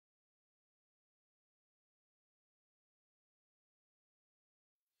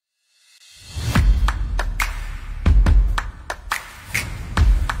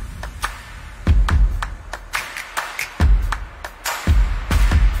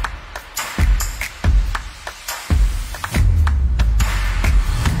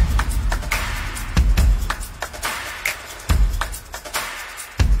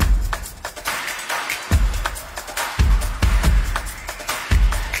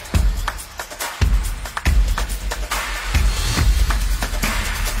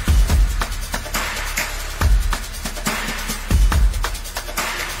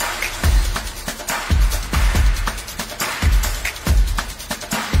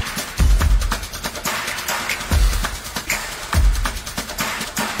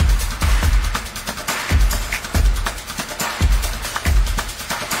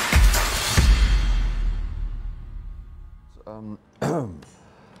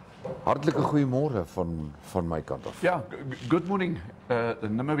Hartlike goeiemôre van my kant af. Yeah, good morning,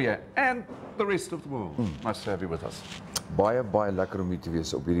 Namibia and the rest of the world. Nice to have you with us. Baie lekker om hier te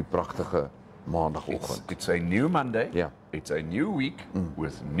wees op hierdie pragtige maandagoggend. It's a new Monday. Ja. It's a new week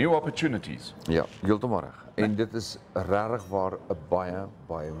with new opportunities. Ja, heeltemal reg. En dit is regtig waar 'n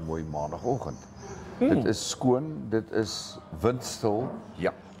baie mooi maandagoggend. Dit is skoon, dit is windstil.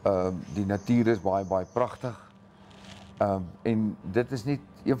 Ja. Die natuur is baie pragtig. En dit is net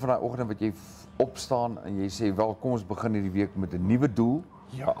een van daai oggende wat jy opstaan en jy sê, wel, kom ons begin hierdie week met 'n nuwe doel.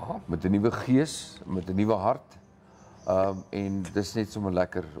 Ja. Met 'n nuwe gees, met 'n nuwe hart. En dis net sommer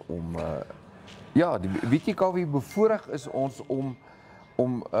lekker om weet jy Kaufeee, bevoorreg is ons om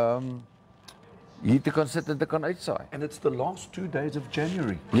hier te kan sit en te kan uitsaai. And it's the last 2 days of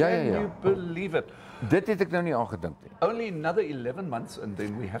January. Ja. Can you believe it? Dit het ek nou nie aangedink nie. Only another 11 months and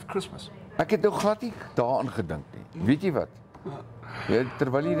then we have Christmas. Ek het nou glad nie daaraan gedink nie. Weet jy wat? Ja,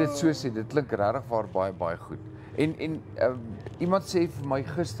 terwyl jy dit so sê, dit klink regtig waar baie goed. En iemand sê vir my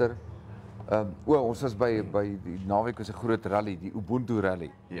gister, ons was by die naweek was 'n groot rally, die Ubuntu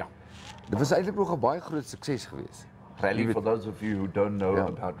rally. Ja. Dit was eintlik nog 'n baie groot sukses geweest. Rally, for those of you who don't know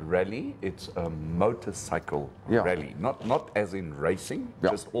about rally, it's a motorcycle rally. Not as in racing,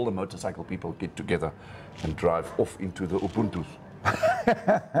 just all the motorcycle people get together and drive off into the Ubuntus.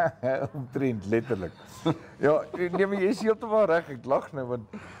 Omtrent, letterlik. Ja, nee, maar jy is heeltemal reg, ek lag nou, want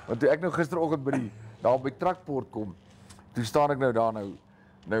toe ek nou gisteroggend daar by Trakport kom, toe staan ek nou daar nou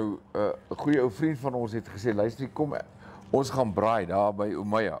 'n goeie ou vriend van ons het gesê, luister, kom, ons gaan braai daar by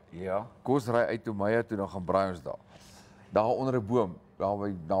Umaya. Ja. Kom ons ry uit Umaya toe, dan gaan braai ons daar. Daar onder 'n boom, daar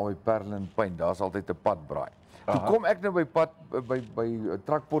by Perlenpyn, daar's altyd 'n pad braai. Toe kom ek nou by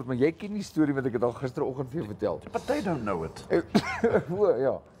Trakport, maar jy ken die storie wat ek het al gisteroggend vir jou vertel. But they don't know it.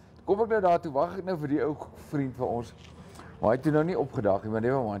 Ja. Kom ek nou daar toe, wag ek nou vir die ou vriend van ons. Maar hy het toe nou nie opgedag nie, maar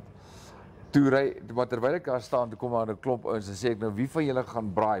nee man. Toe ry, maar terwyl ek daar staan, toe kom daar 'n klomp ouens en sê ek nou, wie van julle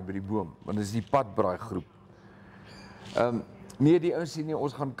gaan braai by die boom? Want dis die padbraai groep. Nee, die ouens sê nie,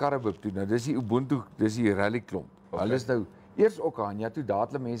 ons gaan Karibib toe. Nou dis die Ubuntu, dis die rally klomp. Hulle is nou eers Okanja toe, daar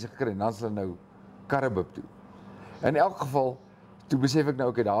het hulle mense gekry en dan is hulle nou Karibib toe. In elk geval, toe besef ek nou,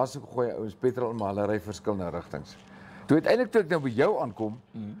 okay, daar is ook goeie ouens petrol, maar hulle ry verskillende rigtings. Toe uiteindelik toe ek nou by jou aankom,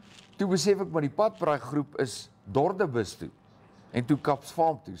 toe besef ek maar die padbraai groep is Dordebus toe en toe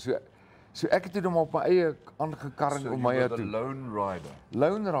Kapsfarm toe. So ek het toe nog op my eie aangekarring om my toe. So lone rider.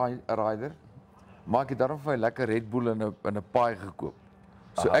 Lone rider, maar ek het daarom vir 'n lekker Red Bull in 'n paai gekoop.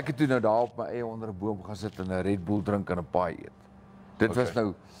 So ek het toe nou daar op my eie onder 'n boom gaan sit en 'n Red Bull drink en 'n paai eet. Dit was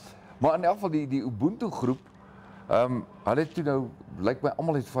nou, maar in elk geval die Ubuntu groep, hulle het toe nou, lyk my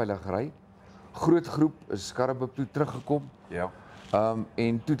almal het veilig gery. Groot groep is Karibib toe teruggekom. Ja.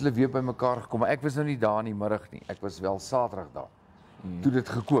 En toe het hulle weer bymekaar gekom, maar ek was nou nie daar in die middag nie. Ek was wel Saterdag daar. Toe dit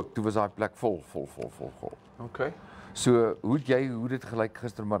gekook, toe was daai plek vol. Okay. So, hoe dit gelyk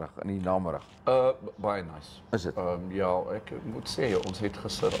gistermiddag in die namiddag? Baie nice. Is dit? Ja, ek moet sê ons het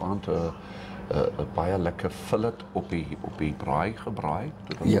gisteraand 'n baie lekker fillet op die braai gebraai.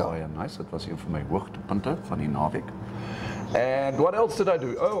 Dit was baie nice. Dit was een van my hoogtepunte van die naweek. And what else did I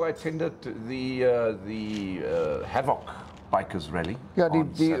do? Oh, I attended the Havoc Bikers Rally. Ja,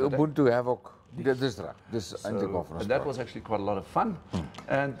 die Ubuntu Havoc. Dit is reg. Dis eintlik maar van ons. And that was actually quite a lot of fun.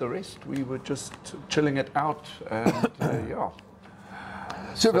 And the rest, we were just chilling it out and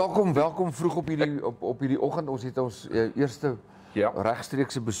So welkom vroeg op hierdie oggend. Ons het ons eerste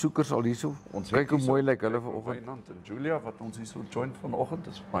regstreekse besoekers al hierso. Kyk hoe mooi lyk hulle vanoggend. Fernand en Julia wat ons hierso join vanoggend.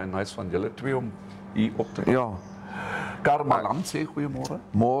 Dit is baie nice van julle twee om hier op te kom. Ja. Karmalan sê goeiemôre.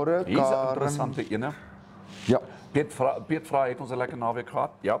 Môre, Hier's 'n interessante ene. Ja. Piet Vra het ons 'n lekker naweek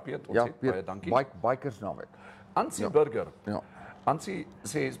gehad. Ja, Piet, ons het baie dankie. Bikers naweek. Ansie Burger. Ja. Ansie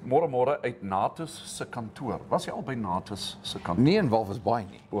sê môre uit Natus se kantoor. Was jy al by Natus se kantoor? Nee, in Walvisbaai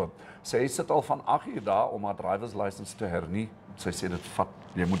nie. Sy sit al van 8 uur daar om haar driver's license te hernie. Sy sê dit vat,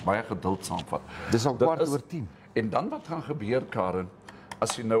 jy moet baie geduld saamvat. Dis al 10:15. En dan wat gaan gebeur, Karen,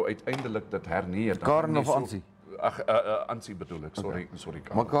 as jy nou uiteindelik dit hernie? Karen of Ansie? Ansie bedoel ek, sorry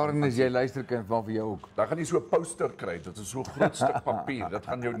Karen. Maar Karen, as jy luisterkind, maar vir jou ook. Dan gaan jy so 'n poster kry, dit is so 'n groot stuk papier, dit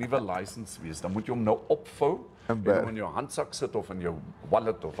gaan jou nuwe license wees. Dan moet jy hom nou opvou en in jou handsak sit of in jou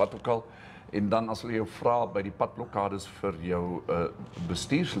wallet of wat ook al. En dan as hulle jou vra by die padblokkades vir jou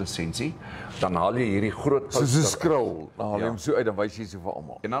bestuurslisensie, dan haal jy hierdie groot poster. Soos 'n scroll, dan haal jy hom so uit, dan wys jy so vir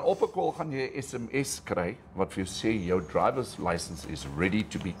almal. En dan op 'n call gaan jy 'n SMS kry wat vir jou sê jou driver's license is ready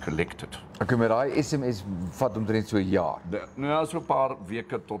to be collected. Okay, met daai SMS vat omtrent so 'n jaar. Nou so 'n paar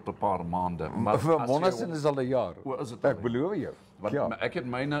weke tot 'n paar maande. Maar vir Monnasin is al 'n jaar. O, is dit? Ek beloof jou. Want Ja. ek het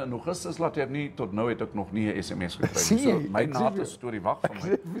myne in Augustus laat hê nie, tot nou het ek nog nie 'n SMS gekry Sien nie. So jy, my ek sê naad vir- is storie wag van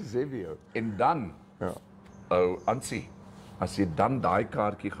my. Ek sê vir jou. En dan, Ja. Ansie, as jy dan daai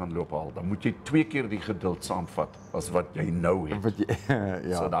kaartjie gaan loop haal, dan moet jy 2 keer die geduld saamvat as wat jy nou het. Wat jy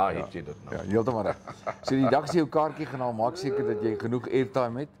ja. So daar het jy dit nou. Ja, heeltemal reg. So die dag as jy jou kaartjie gaan haal, maak seker dat jy genoeg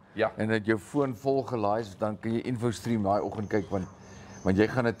airtime het Ja. en dat jou foon vol gelaai is, dan kan jy InfoStream daai oggend kyk want jy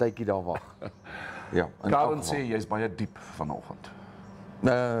gaan 'n tydjie daar wag. Ja, in elk Karen geval. sê jy's baie diep vanoggend.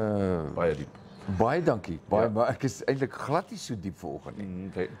 Nee, Baie diep. baie dankie. Baie, Ja. maar ek is eintlik glad nie so diep vanoggend nie.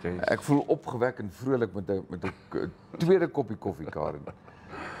 Jy Ek voel opgewek en vrolik met 'n tweede koppie koffie, Karen.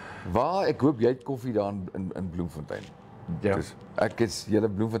 Waar ek hoop jy het koffie daar in Bloemfontein. Ja. Dus ek is julle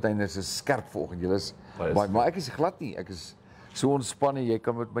Bloemfonteiners is skerp vanoggend. Julle is Baie baie, maar ek is glad nie. Ek is so ontspanne, jy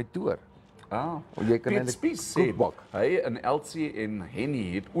kan met my toer. Jy kan Piet eintlik Spies sê, koek bak. hy en Elsie en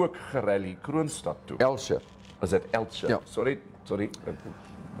Henny het ook gerally Kroonstad toe. Elsje. Is dit Elsie? Ja. Sorry.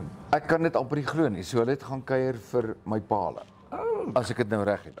 Ek kan dit amper nie glo nie. So hulle het gaan kuier vir my paal. As ek dit nou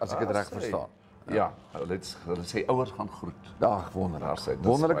reg het, as ek dit reg verstaan. Ja, hulle sê ouers gaan groet. Ag, wonderlik. Daar sê, dis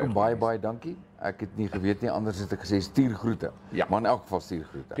Wonderlik baie en baie dankie. Ek het nie geweet nie, anders het ek gesê stuurgroete. Ja. Maar in elk geval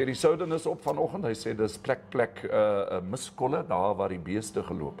stuurgroete. Pierre Souden is op vanoggend. Hy sê dis plek miskolle daar waar die beeste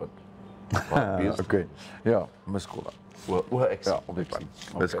geloop het. Waar die beeste. Okay. Ja, miskolle. Ek Ja, op die sien.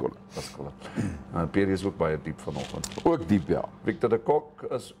 pad. Miskolle. Miskolle. Pierre is ook baie diep vanoggend. Ook diep, ja. Victor de Kok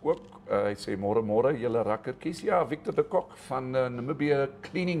is ook, hy sê môre julle rakkertjies. Ja, Victor de Kok van Namibia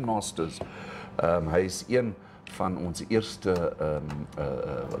Cleaning Masters. Hy is een van ons eerste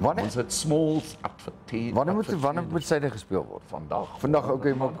Wanneer? ons het Smalls adverteer. Wanneer moet syde gespeel word? Vandag,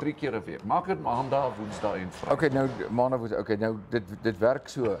 okay, maar 3 keer 'n week. Maak dit maandag, woensdag en Vrydag. Okay, nou maandag was okay, nou dit werk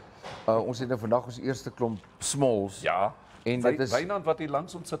so. Ons het nou vandag ons eerste klomp smalls. Ja. En dit is Wynand wat hier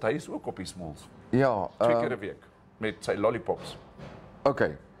langs ons sit, hy is ook op die Smalls. ja, 2 keer 'n week met sy lollipops.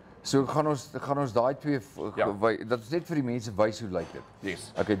 okay. So gaan ons daai twee Ja. dat is net vir die mense wys hoe lyk dit.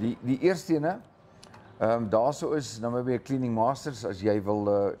 Yes. Okay, die eerste ene daarso is nou maar by Cleaning Masters as jy wil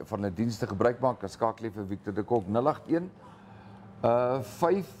van hulle dienste gebruik maak, dan skakel jy vir Victor de Kok 081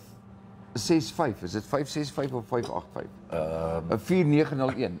 565. Is dit 565 of 585?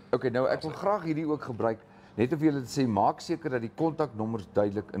 4901. Okay, nou ek wil graag hierdie ook gebruik net of jy dit sê maak seker dat die kontaknommers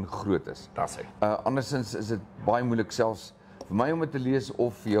duidelik in groot is. Dis hy. Andersins is dit baie moeilik selfs vir my om dit te lees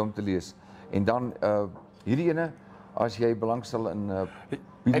of vir jou om te lees. En dan hierdie ene as jy belangstel in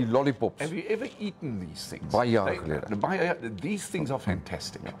hierdie lollipops. Have you ever eaten these things? Baie jare gelede. These things are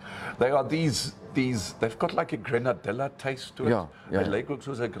fantastic. They are they've got like a grenadilla taste to it. Ja, ja, They ja. lyk ook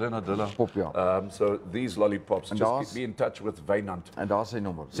soos 'n grenadilla. Pop, ja. So these lollipops, En just daar's- keep me in touch with Wynand. En daar sy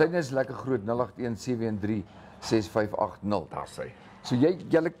nommer. Syne is lekker groot 0817136580. Daar sê. So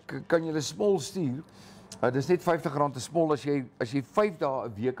julle kan julle smol stuur. Dis net R50 te smol as jy 5 dae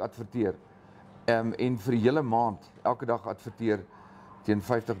 'n week adverteer. En vir die hele maand elke dag adverteer teen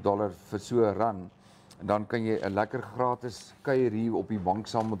 $50 vir so 'n run. En dan kan jy 'n lekker gratis kuier hier op die bank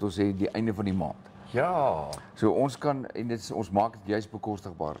saam met ons hê die einde van die maand. Ja. So ons kan en ons maak dit juis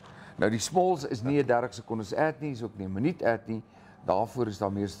bekostigbaar. Nou die smalls is nie 'n 30 sekondes ad nie, is ook nie 'n minuut ad nie. Daarvoor is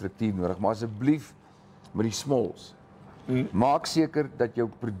daar meer struktuur nodig, maar asseblief met die smalls. Maak seker dat jou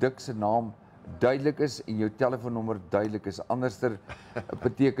produk se naam duidelik is en jou telefoonnommer duidelik is. Anderster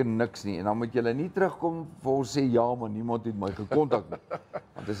beteken niks nie. En dan moet jy nie terugkom vir ons sê ja, maar niemand het my gekontak nie.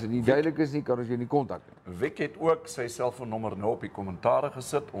 Want as dit nie duidelik is nie, kan ons jou nie kontak nie. Vic het ook sy selfoonnommer nou op die kommentare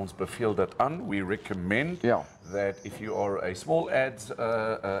gesit. Ons beveel dit aan. We recommend Ja. that if you are a small ads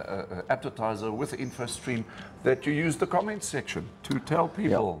advertiser with InfoStream, that you use the comment section to tell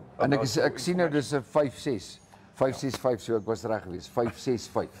people. Ja. En about ek sien nou dis 'n 565, so ek was reg geweest.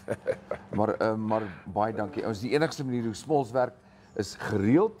 565. maar baie dankie. Ons die enigste manier hoe smalls werk is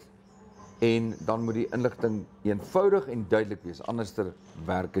gereeld en dan moet die inligting eenvoudig en duidelik wees. Anderster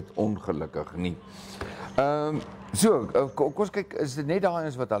werk dit ongelukkig nie. Kom ons kyk, is dit net daai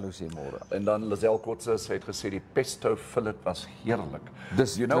ons wat hallo sê môre? En dan Lazelle Kotse, sy het gesê die pesto fillet was heerlik.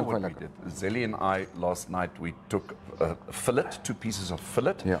 Dis You know klink what my we lekker. did? Zelly and I last night we took a fillet, 2 pieces of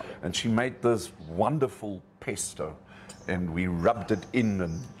fillet, Ja. and she made this wonderful pesto. And we rubbed it in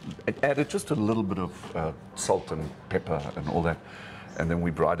and added just a little bit of salt and pepper and all that. And then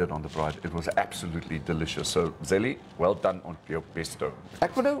we dried it on the bride. It was absolutely delicious. So, Zelly, well done on your pesto.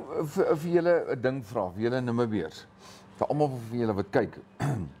 Ek wil nou vir julle 'n ding vra, vir julle Namibiërs. Vir almal van julle wat kyk.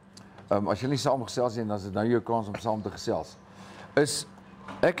 As julle nie saam gesels nie, dan is dit nou jou kans om saam te gesels.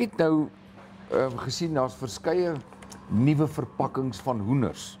 Ek het nou gesien daar's verskeie nuwe verpakkings van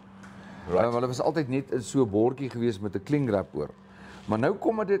hoenders. Right. Hulle was altyd net in so 'n bordjie gewees met 'n klingrap oor. Maar nou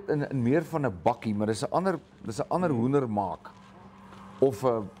kom dit in meer van 'n bakkie, maar dis 'n ander hoendermaak. of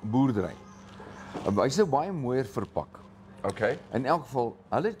 'n boerdery. Hy's nou baie mooier verpak. Okay. In elk geval,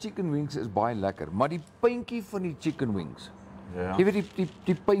 hulle chicken wings is baie lekker, maar die puntjie van die chicken wings. Ja. Jy weet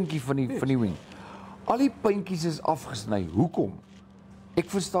die puntjie van die wing. Al die puntjies is afgesny. Hoekom? Ek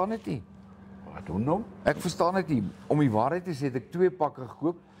verstaan dit nie. I don't know. Ek verstaan dit nie. Om die waarheid te sê, het ek 2 pakke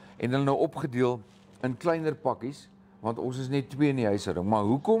gekoop en hulle nou opgedeel in kleiner pakkies, want ons is net 2 in die huishouding. Maar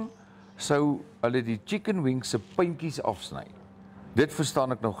hoekom sou hulle die chicken wings se puntjies afsny? Dit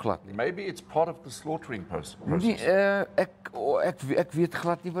verstaan ek nou glad nie. Maybe it's part of the slaughtering process. Nee, ek weet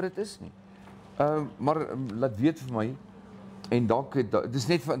glad nie wat dit is nie. Maar laat weet vir my en dalk dit is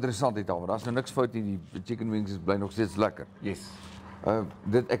net vir interessantheid daar, want daar's nou niks fout nie, die chicken wings bly nog steeds lekker. Yes.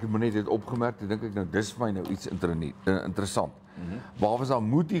 Ek het maar net dit opgemerk, toe dink ek nou dis vir my nou iets interessant. Behalwe as daar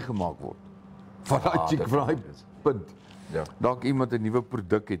moetie gemaak word van daai chicken fry punt. Ja. Dalk iemand 'n nuwe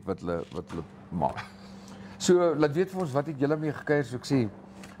produk het wat hulle maak. So laat weet vir ons wat het julle mee gekuier, so ek sê,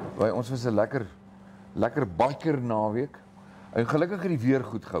 ons was 'n lekker biker naweek. En gelukkig het die weer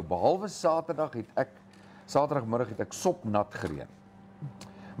goed gehou. Behalwe Saterdagmiddag het ek sopnat gereën.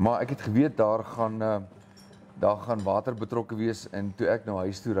 Maar ek het geweet daar gaan water betrokke wees en toe ek nou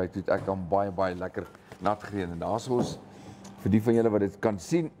huis toe ry, toe ek dan baie lekker nat gereën. En daar's ons vir die van julle wat dit kan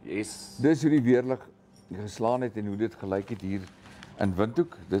sien. Yes. Dis hoe die weerlig geslaan het en hoe dit gelyk het hier in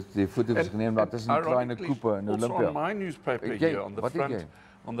Windhoek. Die foto is geneem daar tussen kleine koepe in Olympia. Also on my newspaper here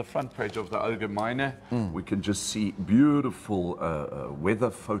on the front page of the Algemeine, we can just see beautiful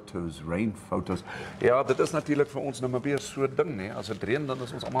weather photos, rain photos. Ja, dit is natuurlik vir ons Namibiërs so 'n ding, nee. As dit reën dan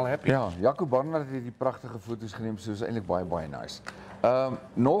is ons almal happy. Ja, Jaco Barnard het die pragtige foto's geneem, so is eintlik baie nice.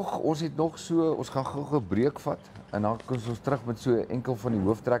 Ons gaan gou 'n breek vat en dan kom ons terug met so enkel van die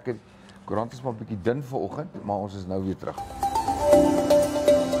hooftrekke. Koerant is maar 'n bietjie dun vanoggend, maar ons is nou weer terug.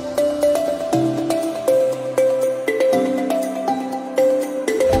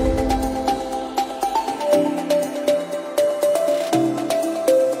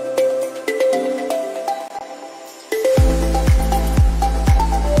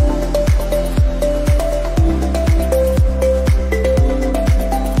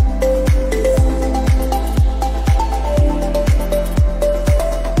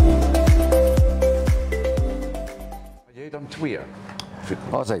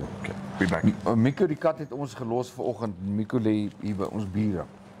 Okay, be back. Miko die kat het ons gelos vanoggend. Miko lê hier by ons bure.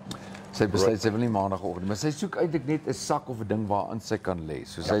 Sy besluit sy wil nie maandagooggend, maar sy soek eintlik net 'n sak of 'n ding waarin sy kan lê.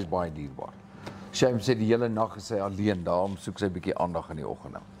 So sy's baie dierbaar. Shame sê die hele nag is sy alleen, daarom soek sy 'n bietjie aandag in die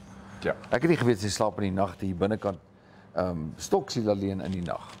oggende. Ja. Ek het nie geweet sy slaap in die nagte hier binnekant. Stoksiel alleen in die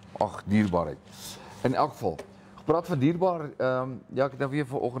nag. Ag, dierbaarheid. In elk geval, gepraat van dierbaar, ja, ek het nou weer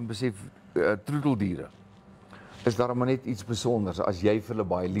vanoggend besef troeteldiere. Is daar maar net iets besonders as jy vir hulle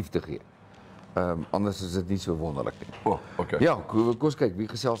baie liefde gee. Anders is dit nie so wonderlik nie. Oh, okay. Ja, kom ons kyk wie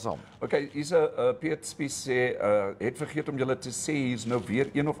gesels saam. Okay, hier's 'n Piet Spies sê het vergeet om julle te sê hier's nou weer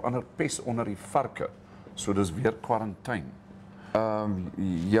een of ander pes onder die varke. So dis weer kwarantyne.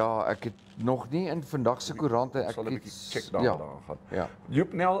 Ja, ek het nog nie in vandag se koerante ek sal 'n bietjie check daar gaan. Ja.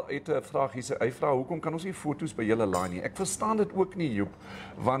 Joep Nel het 'n vraag hier. Hy vra hoekom kan ons nie foto's by julle laai nie? Ek verstaan dit ook nie, Joep,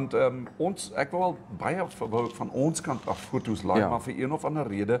 want ek wou al baie van ons kant af foto's laai, maar vir een of ander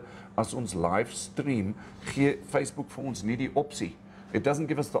rede as ons live stream gee Facebook vir ons nie die opsie. It doesn't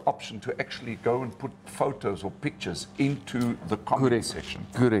give us the option to actually go and put photos or pictures into the comment section.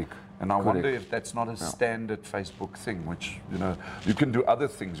 Correct. And I wonder if that's not a standard Facebook thing, which, you can do other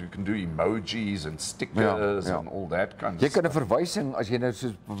things. You can do emojis and stickers and all that kind of stuff. Jy kan 'n verwysing, as jy nou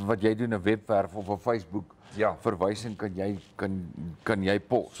soos wat jy doen 'n webwerf of 'n Facebook verwysing kan jy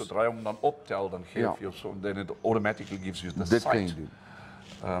post. Sodra jy hom dan optel, dan gee jy vir jou, then it automatically gives you the Dit site. kan jy doen.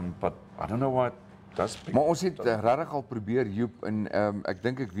 But I don't know why it does. Maar ons het regtig al probeer, Joep, en ek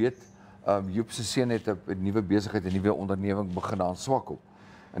dink ek weet, Joep se seun het 'n nuwe besigheid, 'n nuwe onderneming begin aan Swakop.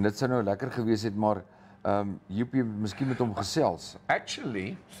 En dit sou nou lekker gewees het, maar Joep, jy miskien met hom gesels.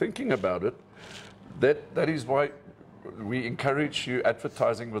 Actually, thinking about it, that is why we encourage you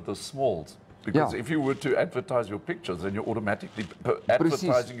advertising with the smalls. Because if you were to advertise your pictures, then you're automatically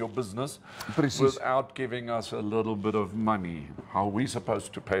advertising your business without giving us a little bit of money. How are we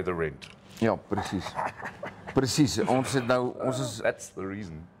supposed to pay the rent? Ja, presies. Presies. Ons is That's the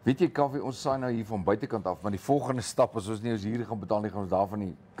reason. Weet jy, Kaufee, ons saai nou hier van buitekant af, want die volgende stap is ons nie ons hier gaan betaal nie, gaan ons daar van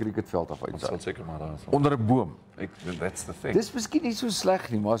die cricketveld af uit. Ons sal seker maar daar is. Onder 'n boom. That's the thing. Dis miskien nie so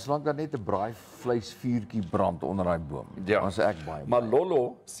sleg nie, maar solank daar net 'n braaivleisvuurtjie brand onder daai boom. Ja. Dan sê ek baie. Maar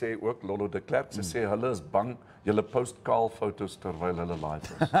Lolo sê ook, Lolo de Klerk, sy sê hulle is bang julle post kaal foto's terwyl hulle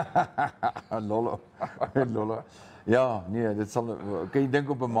live is. Lolo. Lolo. Ja, nee, dit sal kan jy dink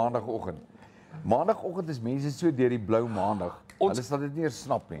op 'n maandagooggend. Maandagoggend is mense so deur die blou maandag. Hulle sal dit nie eens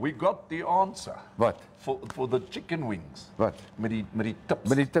snap nie. We got the answer. Wat? For the chicken wings. Wat? Met die tips.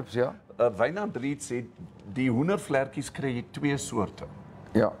 Met die tips, ja? Wynand Reed sê die hoendervlerkies kry jy 2 soorte.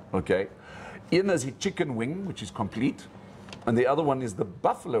 Ja. Okay. Een is die chicken wing, which is complete, and the other one is the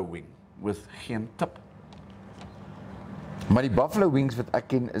buffalo wing with geen tip. Maar die buffalo wings wat ek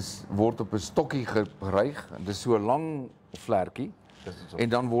ken word op 'n stokkie geryg. Dit is so 'n lang vlerkie. En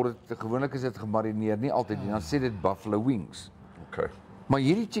dan word dit gewoonlik is dit gemarineer, nie altyd nie. Dan sê dit buffalo wings. Okay. Maar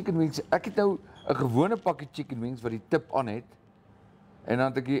hierdie chicken wings, ek het nou 'n gewone pakkie chicken wings wat die tip aan het. En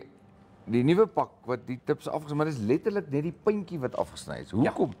dan het ek die nuwe pak wat die tips afgesny, maar dis letterlik net die puntjie wat afgesny is.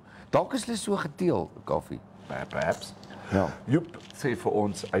 Hoekom? Ja. Dalk is hulle so geteel, Kaufee. Perhaps. Ja. Joep sê vir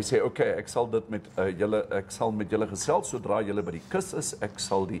ons, hy sê okay, ek sal dit met ek sal met julle gesels sodra julle by die kus is. Ek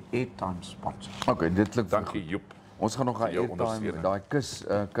sal die airtime sponsor. Okay, dit klink dankie Joep. Ons gaan nog 'n airtime, daai kus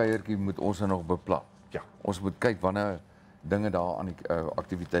kuiertjie moet ons nog beplan. Ja. Ons moet kyk wanneer dinge daar aan die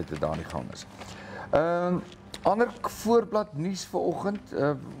aktiwiteite daar aan die gang is. Ander voorblad nuus vanoggend,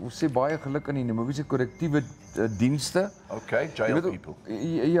 ons sê baie geluk aan die Namibiese korrektiewe dienste. Okay, jail people.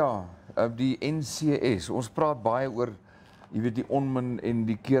 Ja, die NCS. Ons praat baie oor jy weet die onmin en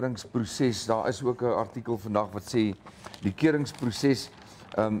die keuringsproses. Daar is ook 'n artikel vandag wat sê die keuringsproses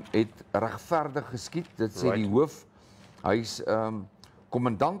het regverdig geskied. Dit sê die hoof, hy's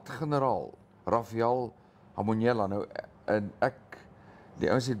kommandant-generaal Rafael Hamonyela. Nou en die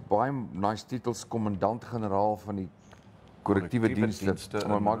ouens het baie nice titels, kommandant-generaal van die korrektiewe dienste.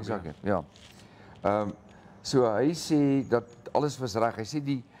 Maar maak nie saak nie. Ja. So hy sê dat alles was reg. Hy sê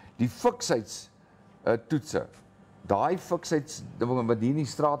die fiksheids toetse. Daai fiksheids wat hier in die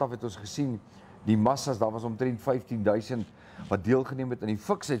straat af het ons gesien, die massas, daar was omtrent 15,000 wat deelgeneem het aan die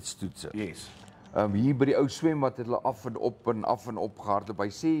fiksheidstoetse. Yes. Hier by die ou swembad het hulle af en op gehardloop. Hy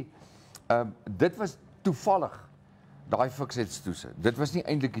sê dit was toevallig daai fiksheidstoetse. Dit was nie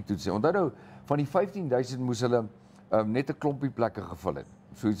eintlik die toetse. Onthou nou van die 15,000 moes hulle net 'n klompie plekke gevul het.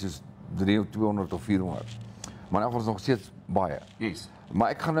 Soos 200 of 400. Maar in elk geval is nog steeds baie. Yes. Maar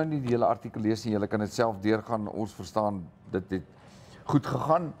ek gaan nou nie die hele artikel lees nie. Julle kan dit self deurgaan. Ons verstaan dit het goed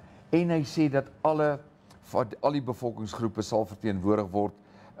gegaan en hy sê dat al die bevolkingsgroepe sal verteenwoordig word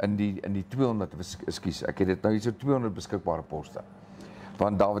in die 200 ekskuus. Ek het dit nou hier so 200 beskikbare poste.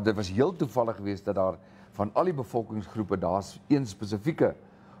 Want dit was heel toevallig geweest dat daar van al die bevolkingsgroepe daar's een spesifieke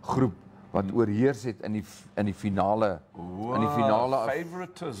groep wat oorheers het in die finale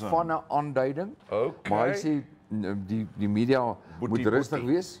favoritism van 'n aanduiding. Okay. Maar hy sê die media moet rustig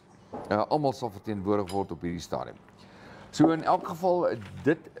wees. Almal sal verteenwoordig word op hierdie stadium. So in elk geval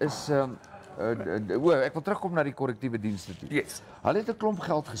dit is ek wil terugkom na die korrektiewe dienste toe. Yes. Hulle het 'n klomp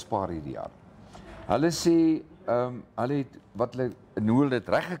geld gespaar hierdie jaar. Hulle sê hulle het hoe hulle dit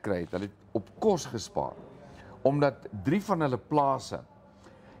reg gekry het, hulle het op kos gespaar. Omdat 3 van hulle plase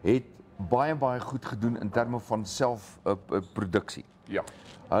het baie goed gedoen in terme van selfproduksie. Ja.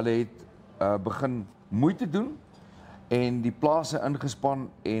 Hulle het begin moeite doen en die plase ingespan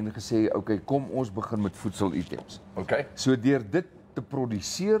en gesê okay, kom ons begin met voedselitems. Okay. So deur dit te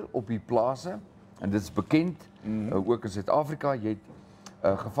produseer op die plase en dit is bekend ook in Suid-Afrika, jy het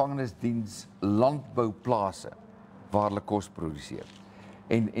gevangenisdiens landbouplase waar hulle kos produseer.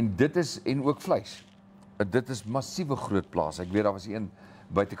 En dit is en ook vleis. Dit is massiewe groot plase. Ek weet daar was een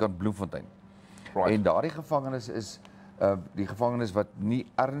buitekant Bloemfontein. Right. En daardie gevangenis is die gevangenis wat nie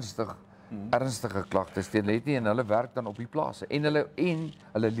ernstige klagtes teen het nie en hulle werk dan op die plase en hulle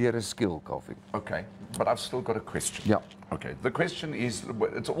leer 'n skill, Kaufee. Okay, but I've still got a question. Ja. Okay, the question is,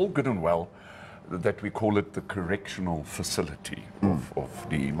 it's all good and well that we call it the correctional facility of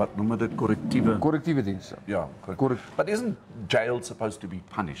the, wat noem dit, Korrektiewe dienste. Yeah, but isn't jail supposed to be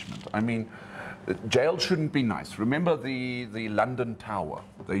punishment? I mean, jail shouldn't be nice. Remember the London Tower?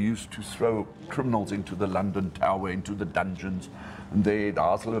 They used to throw criminals into the London Tower, into the dungeons, and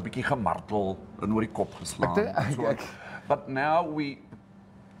daar's hulle 'n bietjie gemartel en oor die kop geslaan. But now we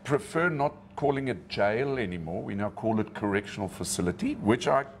prefer not calling it jail anymore. We now call it correctional facility, which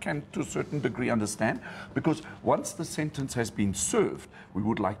I can to a certain degree understand, because once the sentence has been served, we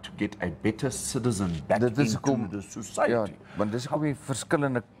would like to get a better citizen back into the society. Ja, want dis hoekom jy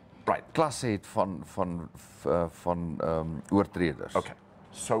verskillende klasse het van oortreders. Okay.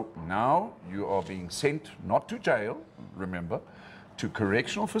 So now you are being sent not to jail, remember, to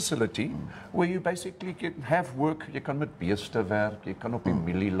correctional facility where you basically can have work. Jy kan met beeste werk, jy kan op die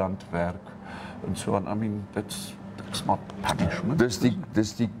mielieland werk and so on. I mean, that's not punishment.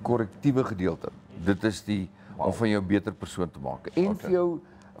 Dis die korrektiewe gedeelte. Dit is om van jou 'n beter persoon te maak en vir jou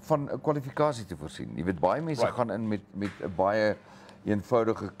van 'n kwalifikasie te voorsien. Jy weet baie mense gaan in met 'n baie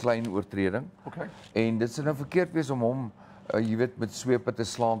eenvoudige klein oortreding. Okay. En dit sou nou verkeerd wees om hom, jy weet, met swepe te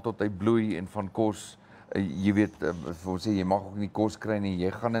slaan tot hy bloei en van kos, jy weet, vir ons sê, jy mag ook nie kos kry nie,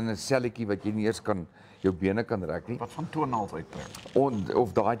 jy gaan in 'n selletjie wat jy nie eers kan, jou bene kan rek nie. Wat van toenaald uittrek?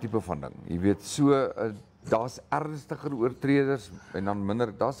 Of daai tipe van ding. Jy weet, so, daar's ernstiger oortreders en dan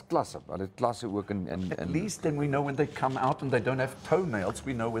minder, daar's klasse. Hulle het klasse ook in At least then we know when they come out and they don't have toenails,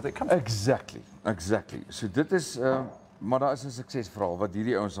 we know where they come from. Exactly. So dit is, maar daar is 'n suksesverhaal wat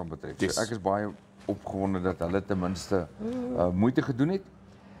hierdie ouens aan betref. Yes. So ek is baie opgewonde dat hulle ten minste moeite gedoen het.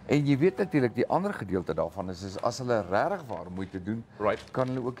 En jy weet natuurlik die ander gedeelte daarvan is as hulle regtig waar moeite doen, Right. kan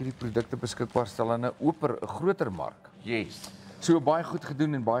hulle ook hierdie produkte beskikbaar stel in 'n groter mark. Yes. So baie goed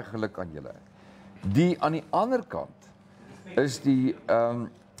gedoen en baie geluk aan julle. Aan die ander kant is die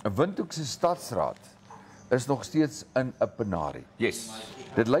Windhoek se stadsraad is nog steeds in 'n penarie. Yes.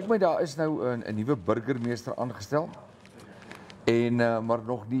 Dit lyk my daar is nou 'n nuwe burgemeester aangestel. En maar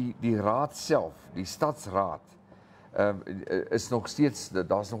nog die raad self, die stadsraad is nog steeds,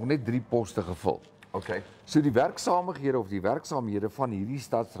 daar's nog net 3 poste gevul. Okay. So die werksaamhede van hierdie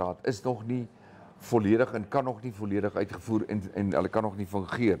stadsraad is nog nie volledig en kan nog nie volledig uitgevoer en hulle kan nog nie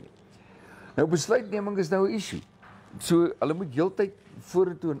fungeer nie. Nou besluitneming is nou 'n issue. So hulle moet heeltyd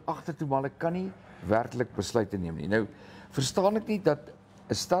vorentoe en agtertoe, maar hulle kan nie werklik besluite neem nie. Nou verstaan ek nie dat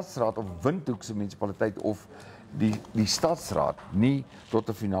 'n stadsraad of Windhoek se munisipaliteit of die stadsraad nie tot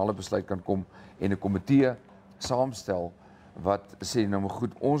 'n finale besluit kan kom en 'n komitee saamstel wat sê nou maar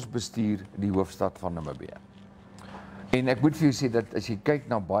goed, ons bestuur die hoofstad van Namibia. En ek moet vir jou sê dat as jy kyk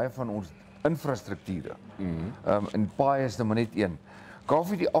na baie van ons infrastrukture, en paaie is nou maar net een.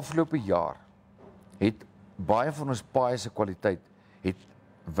 Kaufeee die afgelope jaar het baie van ons paaie se kwaliteit het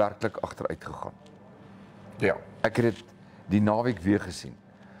werklik agteruit gegaan. Ja. Ek het dit die naweek weer gesien.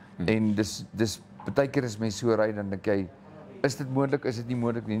 En dis baie keer as mense so ry dan dink jy, is dit moontlik, is dit nie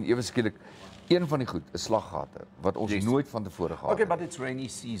moontlik nie? En ewe skielik een van die goed is slaggate wat ons nooit van tevore gehad Okay, het. but it's rainy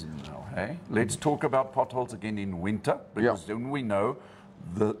season now, hey? Let's talk about potholes again in winter, because then we know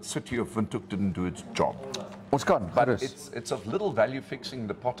the city of Windhoek didn't do its job. Ons kan, But gerus. it's of little value fixing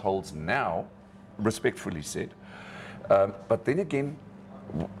the potholes now, respectfully said. But then again,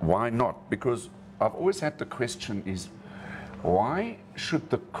 why not? Because I've always had the question is, why should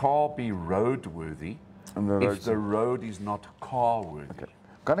the car be roadworthy if the road is not car-worthy?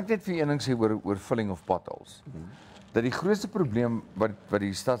 Kan ek net vir een ding sê oor filling of potholes? Dat die grootste probleem wat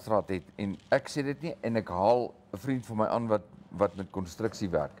die stadsraad het, en ek sê dit nie en ek haal 'n vriend van my aan wat met konstruksie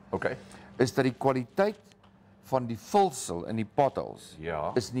werk, Okay. is dat die kwaliteit van die vulsel in die potholes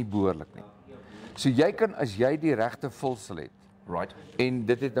is nie behoorlik nie. So jy kan, as jy die regte vulsel het, Right. en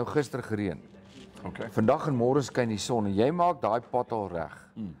dit het nou gister gereën, Okay. vandag en môre skyn die son en jy maak daai pothole reg,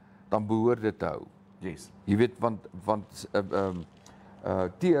 dan behoort dit te hou. Yes. Jy weet, want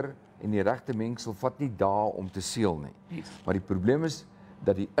teer en die regte mengsel vat nie dae om te seël nie. Yes. Maar die probleem is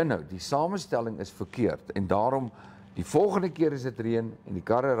dat die inhoud, die samestelling is verkeerd en daarom die volgende keer as dit reën en die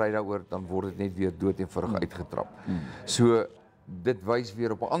karre ry daaroor, dan word dit net weer dood eenvoudig uitgetrap. So dit wys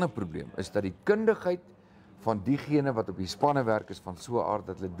weer op 'n ander probleem, is dat die kundigheid van diegene wat op die spanne werk is van so 'n aard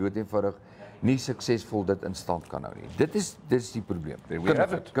dat hulle dood eenvoudig nie suksesvol dit in stand kan hou nie. Dit is die probleem. There we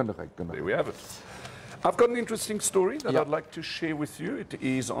have it. Kundigheid. There we have it. I've got an interesting story that I'd like to share with you. It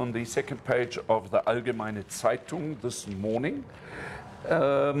is on the second page of the Allgemeine Zeitung this morning.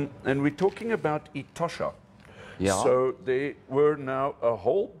 And we're talking about Etosha. Ja. So there were now a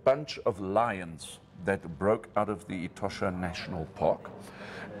whole bunch of lions that broke out of the Etosha National Park.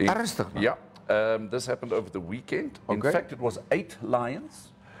 Ernstig nou? Yeah. This happened over the weekend. In Okay. fact, it was 8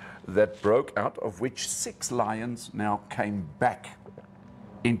 lions that broke out, of which 6 lions now came back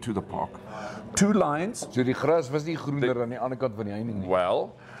into the park. 2 lions, So die gras was nie groener aan die ander kant van die heining nie.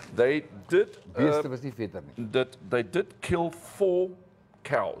 well, they did Beeste was nie vetter nie. they did kill 4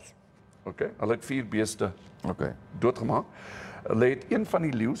 cows. Okay, hulle het 4 beeste Okay. doodgemaak. Hulle het een van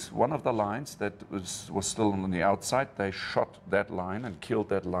die leeu's, one of the lions that was still on the outside, they shot that lion and killed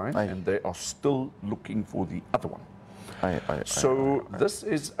that lion, Aye. and they are still looking for the other one. Ai. So this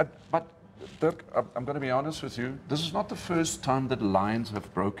is, but Dirk, I'm going to be honest with you, this is not the first time that lions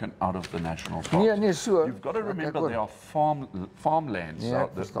have broken out of the national park. Nee, so. You've got to remember hoor. there are farmlands Ja, ek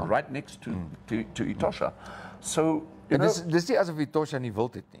out there, verstaan. right next to Etosha. So, you En know, dis nie asof Etosha nie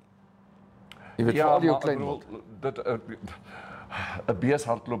wild het nie. Jy weet ja, veral jou maar klein ek wild. bedoel, dit 'n bees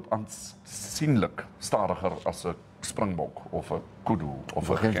hardloop aansienlik stadiger as 'n springbok of 'n kudu of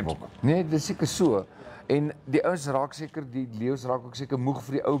 'n Gensbok. Nee, dis seker so. En die ouens raak seker, die leeu's raak ook seker moeg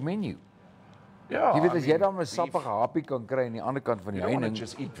vir die ou menu. Ja, Jy weet I as jy mean, dan 'n sappige happie kan kry aan die ander kant van die You don't want heining, to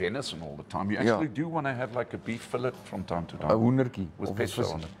just eat venison all the time. You actually do want to have like a beef fillet from time to 'n time. hoendertjie With of 'n pesto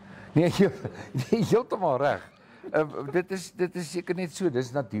vis. on it. Nee, heeltemal reg. Dit is seker net so,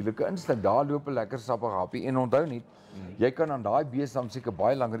 dis natuurlike instink. Daar loop 'n lekker sappige happie en onthou net, jy kan aan daai bees dan seker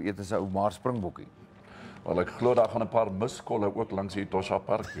baie langer eet as 'n ou maar springbokkie. Wel, ek glo daar gaan 'n paar miskolle ook langs die Tosha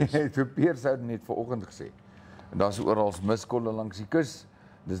Park wees. Toe Peer sou net vanoggend gesê. En daar's oral miskolle langs die kus.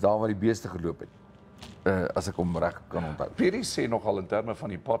 Dis daar waar die beeste geloop het. As ek hom reg kan onthou. Pierre sê nogal in terme van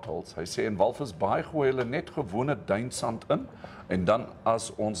die potholes. Hy sê in Walvisbaai gooi hulle net gewone duinsand in en dan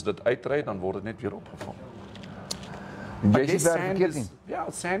as ons dit uitry dan word dit net weer opgevang. Jy sê verkeerd nie. Ja,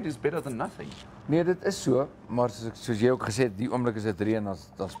 sand is better than nothing. Nee, dit is so, maar soos jy ook gesê het, die oomblik as dit reën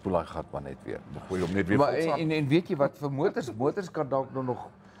dan spoel hy gat maar net weer. Dan gooi hom net weer Maar vol sand. en weet jy wat vir motors kan dalk nog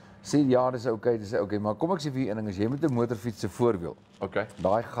sê ja, dis okay, maar kom ek sê vir een ding, as jy met 'n motorfiets se voorwiel Okay.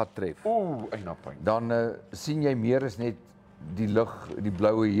 daai gat tref, Ooh, eina pyn. dan sien jy meer as net die lug, die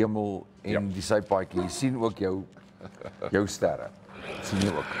bloue hemel en die sypaadjie. Jy sien ook jou sterre. Sien jy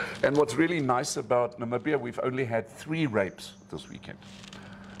ook. And what's really nice about Namibia, we've only had 3 rapes this weekend.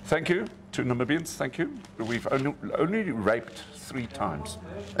 Thank you to Namibians, thank you. We've only raped 3 times.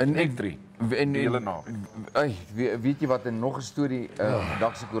 Net 3. En Die hele naam. weet jy wat, en nog 'n storie,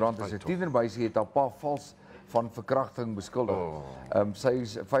 vandag se koerant is 'n tienermeisie het haar pa vals van verkrachting beskuldig. Sy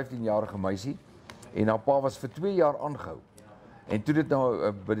is 'n 15-jarige meisie en haar pa was vir 2 jaar aangehou. En toe dit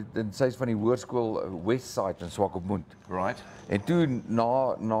nou sy is van die hoërskool Westside in Swakopmund. Right. En toe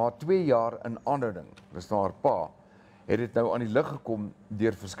na 2 jaar in aanhouding, dis na haar pa, het dit nou aan die lig gekom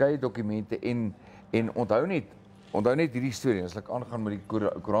deur verskeie dokumente en onthou net hierdie storie as ek aangaan met die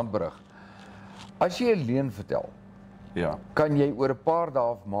koerantberig. As jy 'n leuen vertel, Ja. kan jy oor 'n paar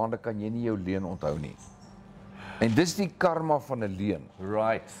dae of maande kan jy nie jou leuen onthou nie. En dis die karma van 'n leuen.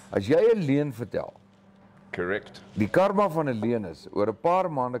 Right. As jy 'n leuen vertel, Correct. die karma van 'n leuen is oor 'n paar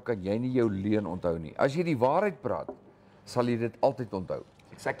maande kan jy nie jou leuen onthou nie. As jy die waarheid praat, sal jy dit altyd onthou.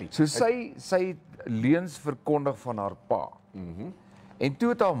 Exactly. So sy het leuns verkondig van haar pa. En toe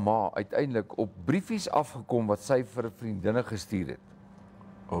het haar ma uiteindelik op briefies afgekom wat sy vir 'n vriendinne gestuur het.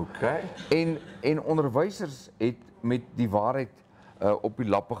 Okay. En onderwysers het met die waarheid op die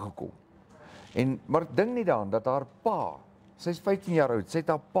lappe gekom. Maar dink nie daaraan dat haar pa, sy's 15 jaar oud, sy het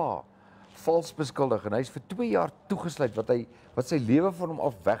haar pa vals beskuldig en hy's vir 2 jaar toegesluit wat sy lewe van hom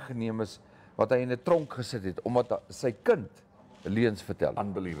af weggeneem is, wat hy in 'n tronk gesit het omdat sy kind leuns vertel.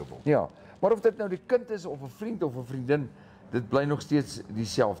 Unbelievable. Ja, maar of dit nou die kind is of 'n vriend of 'n vriendin, dit bly nog steeds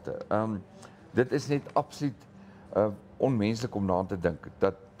dieselfde. Dit is net absoluut onmenslik om daaraan te dink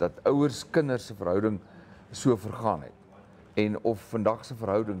dat ouers kinders se verhouding so vergaan het. En of vandag se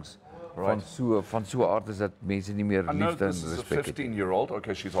verhoudings van so 'n aard is dat mense nie meer liefde en this is a respek het. 15-year-old.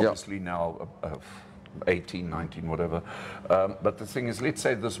 Okay, she's obviously now 18, 19, whatever. But the thing is, let's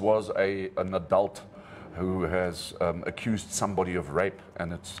say this was an adult who has accused somebody of rape,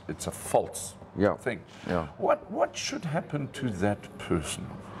 and it's a false thing. Ja. What should happen to that person?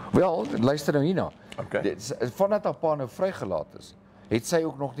 Wel, luister nou hierna. Okay. Vandat haar pa nou vrygelaat is, het sy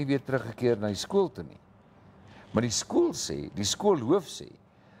ook nog nie weer teruggekeer na die skool toe nie. Maar die skoolhoof sê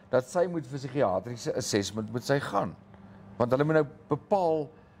dat sy moet vir psigiatriese assessment moet sy gaan. Want hulle moet nou bepaal,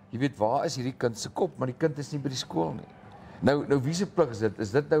 jy weet, waar is hierdie kind se kop, maar die kind is nie by die skool nie. Nou wie se plig is dit?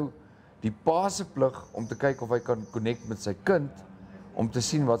 Is dit nou die pa se plig om te kyk of hy kan connect met sy kind om te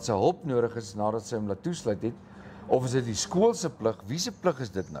sien wat sy hulp nodig is nadat sy hom laat toesluit het, of is dit die skool se plig? Wie se plig is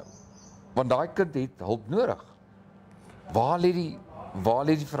dit nou? Want daai kind het hulp nodig. Waar lê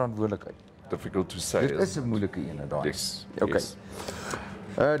die verantwoordelikheid? Difficult to say. Dit is 'n moeilike een daai. Yes. Okay. Yes.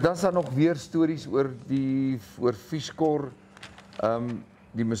 Dan is daar nog weer stories oor Fiskor,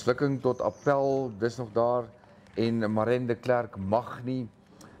 die mislukking tot appel, dis nog daar, en Marine de Klerk mag nie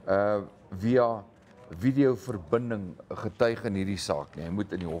via videoverbinding getuig in hierdie saak nie. Hy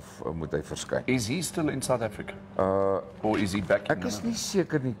moet in die hof verskyn. Is he still in South Africa? Or is he back in Ek is nie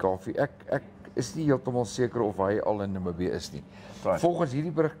seker nie, Kaufee. Ek is nie heeltemal seker of hy al in Namibië is nie. Right. Volgens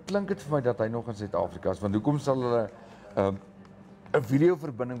hierdie berig klink dit vir my dat hy nog in Suid-Afrika is, want hoekom sal hulle 'n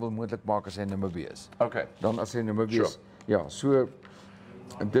videoverbinding wil moontlik maak as hy in Namibië is? Okay. Dan as hy in Namibië is. Ja, so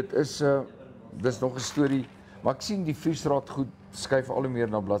dit is dis nog 'n storie, maar ek sien die Vriesraad goed skuif al hoe meer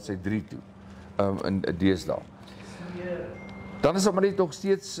na bladsy 3 toe. In deesdae. Dan is daar maar net nog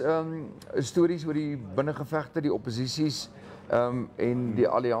steeds stories oor die binnengevegte, die opposisies en die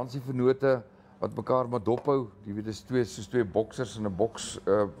alliansie vennote wat mekaar maar dophou. Jy weet, dis soos twee boksers in 'n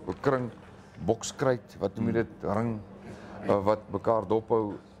bokskruit, wat noem jy dit, ring, wat mekaar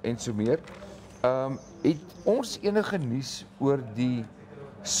dophou en so meer. Het ons enige nuus oor die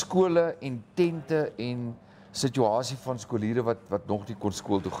skole en tente en situasie van skoliere wat nog nie kon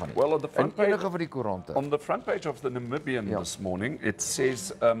skool toe gaan nie. Well, on the front page, van die koerante. on the front page of the Namibian this morning, it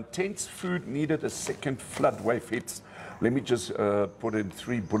says tents food needed a second flood wave hits. Let me just put in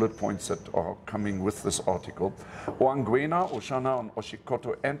 3 bullet points that are coming with this article. Oangwena, Oshana,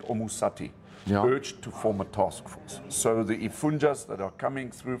 Oshikoto, and Omusati urged to form a task force. So the Ifunjas that are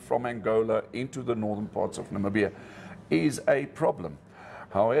coming through from Angola into the northern parts of Namibia is a problem.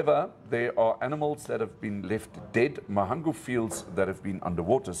 However, there are animals that have been left dead, mahangu fields that have been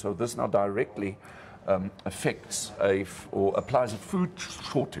underwater. So this now directly affects or applies a food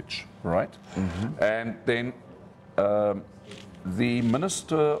shortage, right? And then the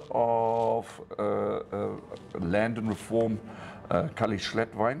Minister of Land and Reform, Kali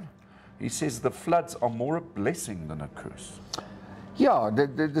Schletwijn, he says the floods are more a blessing than a curse. Ja,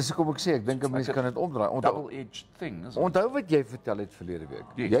 dis hoekom ek sê, ek dink 'n mens kan dit omdraai. Double-edged thing, isn't it? Onthou wat jy vertel het verlede week.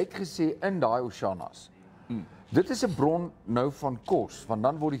 Jy het gesê in daai oseanas. Dit is 'n bron nou van kos, want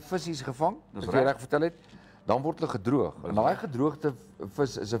dan word die visse gevang, as jy reg vertel het, dan word hulle gedroog. En daai gedroogde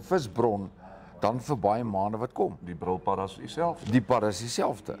vis is 'n visbron dan vir baie maande wat kom. Die brilpaddas dieselfde. Die paddas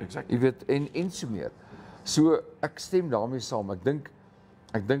dieselfde. Exactly. Jy weet en so meer. So ek stem daarmee saam. Ek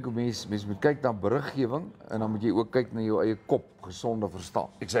dink 'n mens moet kyk na beriggewing en dan moet jy ook kyk na jou eie kop, gesonde verstand.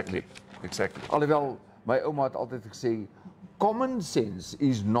 Exactly. Alhoewel my ouma het altyd gesê common sense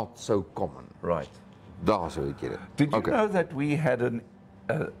is not so common. Right. Daar sou ek dit. Did you know that we had an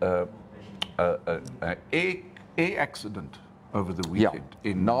air accident over the weekend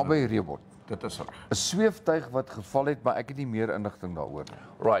in naby Reebot? Dit is reg. 'n Sweeftuig wat geval het, maar ek het nie meer inligting daaroor nie.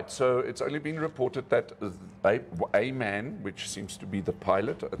 Right, so it's only been reported that a man, which seems to be the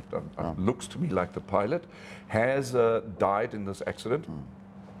pilot, looks to me like the pilot, has died in this accident.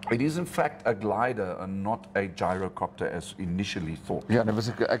 It is in fact a glider and not a gyrocopter as initially thought. Ja, dan was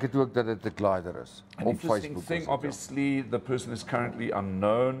ek het ook dat dit 'n glider is. An interesting thing, obviously, the person is currently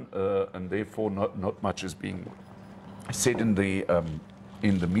unknown, and therefore not much is being said in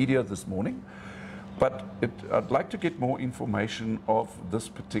the media this morning. But I'd like to get more information of this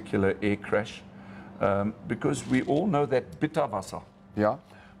particular air crash, because we all know that Bitavasa,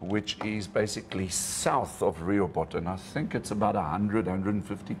 which is basically south of Rehoboth, and I think it's about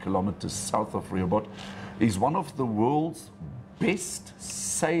 150 kilometers south of Rehoboth, is one of the world's best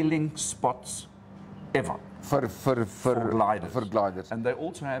sailing spots ever. For gliders. And they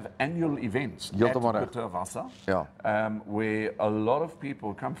also have annual events at Bitavasa, where a lot of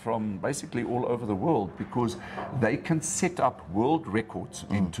people come from basically all over the world because they can set up world records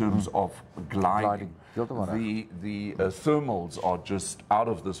in terms of gliding. The thermals are just out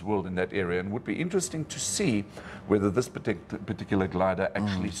of this world in that area, and it would be interesting to see whether this particular glider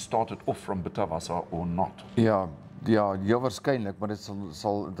actually started off from Bitavasa or not. Ja, waarskynlik, maar dit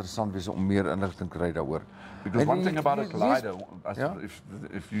sal interessant wees om meer inligting te kry daaroor. Because one thing about a glider,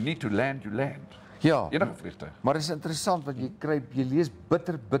 if you need to land, you land. Ja, enige vliegtuig. Maar dit is interessant want jy lees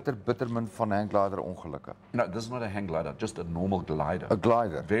bitter min van hang glider ongelukke. No, this is not a hang glider, just a normal glider. A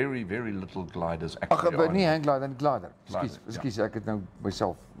glider. Very, very little gliders actually. Ag, nie hang glider, 'n glider. Ekskuus, ek het nou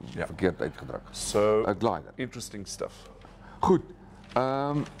myself verkeerd uitgedruk. So, a glider. Interesting stuff. Goed.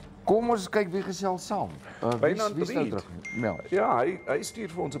 Kom ons kyk wie gesels saam. Wie is nou terug? Ja, hy stuur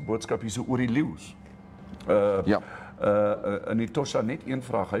vir ons 'n boodskap hier so oor die leeu's. In die Tosha net een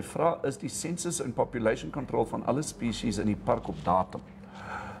vraag. Hy vra, is die census en population control van alle species in die park op datum?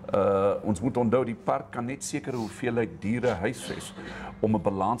 Ons moet onthou die park kan net sekere hoeveelheid diere huisves om 'n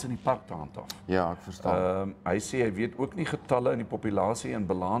balans in die park te handhaaf. Ja, ek verstaan. Hy sê hy weet ook nie getalle in die populasie en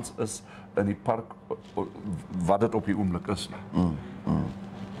balans is in die park wat dit op die oomblik is nie.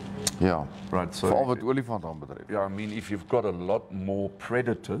 Ja, right, so veral wat olifant aanbetref. Yeah, I mean if you've got a lot more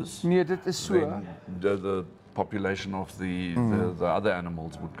predators, nee, dit is so. Then the population of the other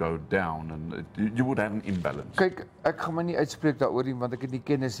animals would go down and you would have an imbalance. Kyk, ek gaan my nie uitspreek daaroor nie want ek het nie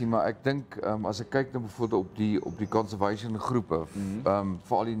kennis nie, maar ek dink as ek kyk na byvoorbeeld op die conservation groepe,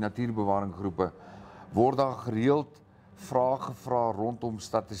 veral die natuurbewaring groepe, word daar gereeld vrae gevra rondom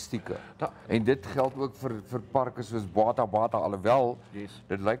statistieke. En dit geld ook vir parke soos Bata alhoewel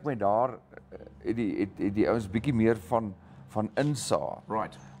dit lyk my daar het die ouens bietjie meer van insaag.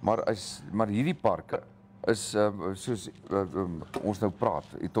 Right. Maar hierdie parke is soos ons nou praat.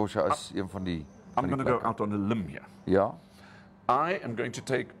 Etosha is een van die I'm going to go out on a limb here. Ja. I am going to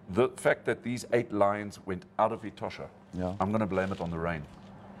take the fact that these 8 lions went out of Etosha. Yeah. I'm going to blame it on the rain.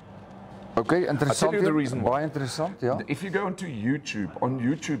 Okay, interessant. I'll tell you the reason why. Baie interessant, ja. If you go onto YouTube, on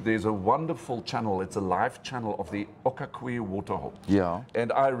YouTube there's a wonderful channel. It's a live channel of the Okakwe waterhole. Yeah.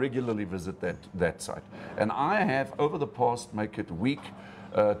 And I regularly visit that site. And I have over the past, make it week,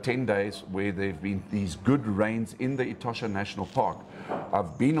 10 days where there have been these good rains in the Etosha National Park.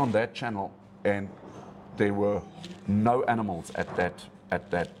 I've been on that channel and there were no animals at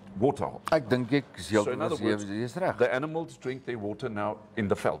that waterhole. Ek dink ek is So in other words, jy's reg. the animals drink their water now in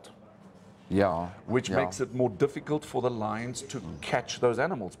the veld, Ja. which ja. makes it more difficult for the lions to catch those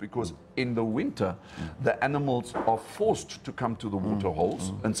animals, because in the winter the animals are forced to come to the water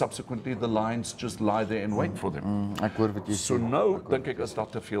holes and subsequently the lions just lie there and wait for them. Ek hoor wat jy So sê. nou dink ek is daar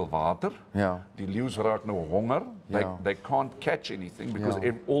te veel water. Ja. Die leeu's raak nou honger. Ja. They can't catch anything because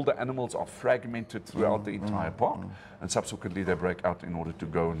Ja. all the animals are fragmented throughout the entire park, and subsequently they break out in order to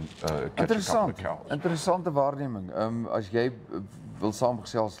go and catch a couple Interessant. of cows. Interessante waarneming. As jy wil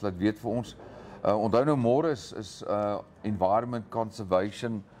saamgesels, laat weet vir ons. Onthou nou môre is Environment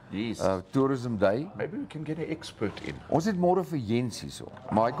Conservation Yes. Tourism Day. Maybe we can get an expert in. Ons het môre vir Jens hierso.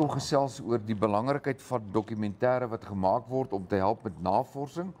 Maar hy kom gesels oor die belangrikheid van dokumentêre wat gemaak word om te help met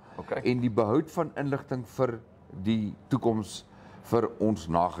navorsing Okay. en die behoud van inligting vir die toekoms vir ons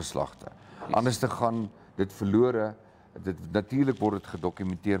nageslagte. Yes. Anders te gaan dit verlore. Dit natuurlik word dit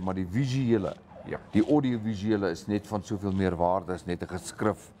gedokumenteer, maar die visuele, Ja. die audiovisuele is net van soveel meer waarde as net 'n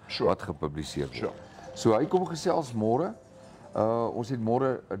geskrif Sure. wat gepubliseer word. Sure. So hy kom gesels môre. Ons het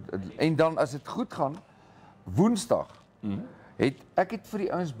môre en dan as dit goed gaan, Woensdag. Ek het vir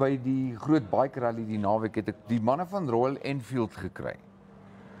die ouens by die groot bike rally die naweek het ek die manne van Royal Enfield gekry.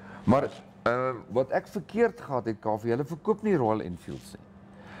 Maar wat ek verkeerd gehad het, Kaufeee, hulle verkoop nie Royal Enfields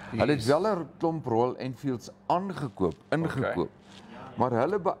nie. Hulle het wel 'n klomp Royal Enfields ingekoop. Maar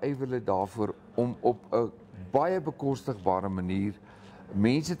hulle beywer hulle daarvoor om op 'n baie bekostigbare manier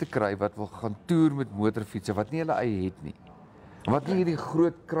mense te kry wat wil gaan toer met motorfietsse wat nie hulle eie het nie. Wat nie hierdie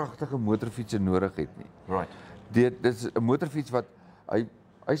groot kragtige motorfietsse nodig het nie. Right. Dit is 'n motorfiets wat hy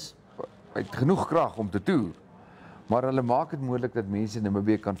het genoeg krag om te toer. Maar hulle maak dit moontlik dat mense in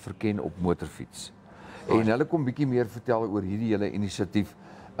Namibia kan verken op motorfiets. En hulle kom bietjie meer vertel oor hierdie hele inisiatief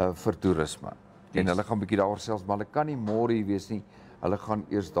vir toerisme. En hulle gaan bietjie daaroor selfs, maar hulle kan nie môre hier wees nie. Hulle gaan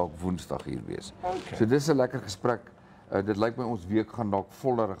eers dalk Woensdag hier wees. Okay. So dis 'n lekker gesprek. Dit lyk my ons week gaan dalk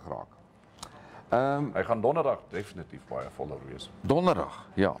vollerig raak. Hy gaan donderdag definitief baie voller wees. Donderdag,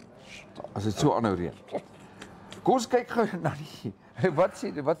 ja. As dit so aanhou reën. Kom ons kyk gou na die wat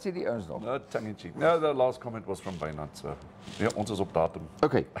sê die ouens dan? No, tongue in cheek. No, the last comment was from Beinat, so ja, ons is op datum.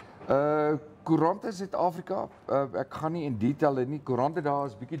 Okay. Koerante Suid-Afrika, ek gaan nie in detail in nie. Koerante daar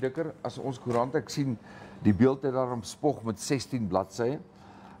is bietjie dikker as ons koerante. Ek sien die beeld het daarom spog met 16 bladsye.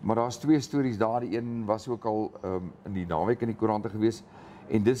 Maar daar's twee stories daar. Die een was ook al in die naweek in die koerante gewees.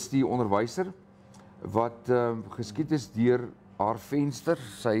 En dis die onderwyser wat geskiet is deur haar venster.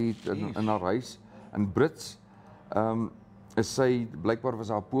 Sy het in haar huis in Brits is sy blykbaar was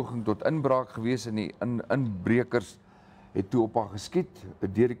haar poging tot inbraak gewees en die inbrekers het toe op haar geskiet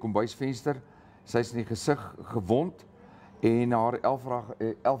deur die kombuisvenster. Sy is in die gesig gewond en haar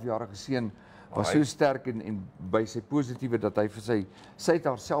 11-jarige seun was so sterk en by sy positiewe dat hy vir sy het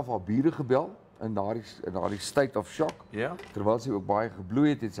haarself haar bure gebel in daardie state of shock. Ja. Terwyl sy ook baie gebloei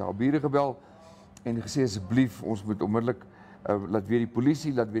het sy haar bure gebel en gesê asseblief ons moet onmiddellik laat weet die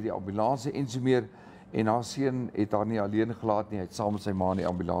polisie, laat weet die ambulans en so meer. En haar seun het haar nie alleen gelaat nie, hy het saam met sy ma in die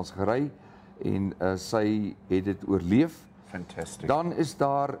ambulans gery en sy het dit oorleef. Fantastic. Dan is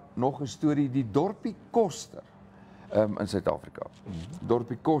daar nog 'n storie, die dorpie Koster in Suid-Afrika.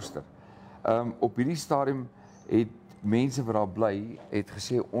 Dorpie Koster. Op hierdie stadium het mense wat daar bly, het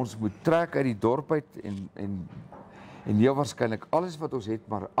gesê ons moet trek uit die dorp uit en heel waarskynlik alles wat ons het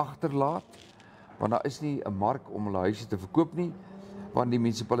maar agterlaat, want daar is nie 'n mark om hulle huise te verkoop nie, want die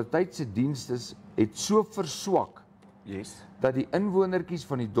munisipaliteit se dienste het so verswak Yes. dat die inwonertjies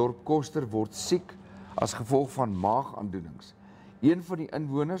van die dorp Koster word siek as gevolg van maagaandoenings. Een van die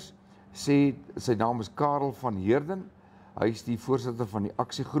inwoners sê, sy naam is Karel van Heerden, hy is die voorsitter van die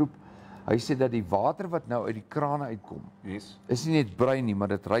aksiegroep. Hy sê dat die water wat nou uit die krane uitkom, Yes. is nie net bruin nie, maar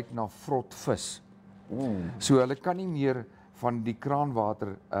dit ruik na vrot vis. So hulle kan nie meer van die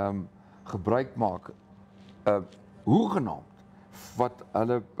kraanwater gebruik maak hoegenaamd wat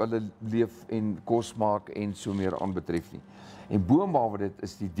hulle leef en kos maak en so meer aanbetref nie. En boonop dit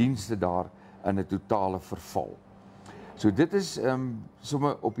is die dienste daar in 'n totale verval. So dit is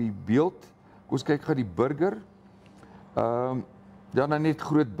sommer op die beeld. Kom ons kyk gou die burger. Dan net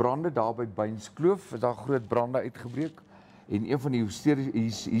groot brande daar by Beinskloof, is daar groot brande uitgebreek en een van die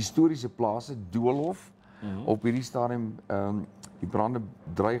historiese plase, Doolhof, op hierdie stadium die brande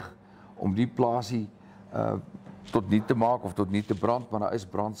dreig om die plaasie tot niet te maak of tot niet te brand, maar daar is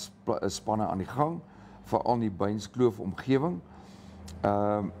brandspanne aan die gang, veral in die Beinskloof omgewing.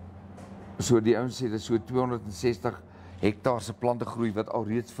 So die ouens sê dit so 260 hektaar se plante groei wat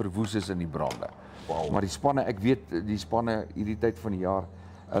alreeds verwoes is in die brande. Wow. Maar die spanne, ek weet die spanne hierdie tyd van die jaar,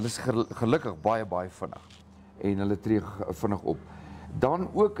 hulle is gelukkig baie vinnig en hulle tree vinnig op. Dan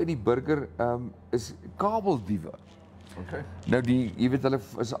ook in die burger is kabeldiewe. Okay. Nou jy weet hulle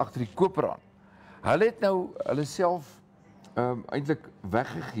is agter die koper aan. Hulle het nou hulle self eintlik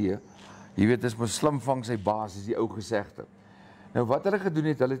weggegee. Jy weet is maar slim vang sy baas is die ou gesegde. Nou wat hulle gedoen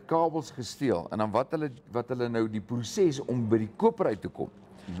het, hulle het kabels gesteel en dan wat hulle nou die proses om by die koper uit te kom,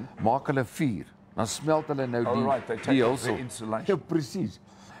 maak hulle vuur. Dan smelt hulle nou die hulsel. Ja, presies.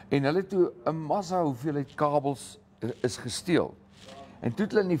 En hulle toe 'n massa hoeveelheid kabels is gesteel. En toe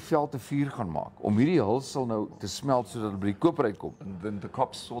het hulle in die veld 'n vuur gaan maak om hierdie hulsel nou te smelt sodat hulle by die koper uitkom. And then the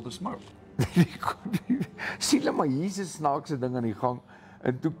cops saw the smoke. Sien hulle maar Jesus snaakse ding aan die gang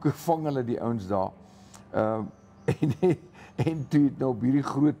en toe vang hulle die ouens daar. En toe het nou op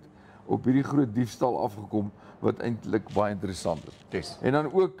hierdie groot diefstal afgekom wat eintlik baie interessant is. Yes. En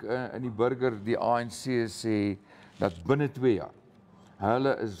dan ook in die burger die ANC sê dat binne 2 jaar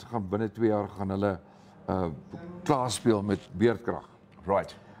gaan binne 2 jaar gaan hulle klaar speel met beerdkrag.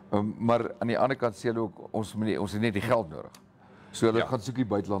 Right. Maar aan die ander kant sê hulle ook ons het net die geld nodig. So hulle gaan soek die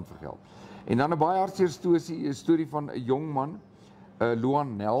buiteland vir geld. En dan 'n baie hartseer storie van 'n jong man,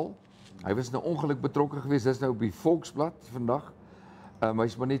 Luan Nel. Hy was nou ongeluk betrokke geweest. Dis nou op die Volksblad vandag.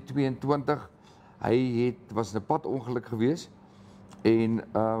 Hy's maar net 22. Hy was 'n padongeluk geweest en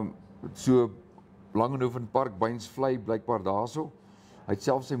so Langehoven Park Beinsvlei blykbaar daarso. Hy het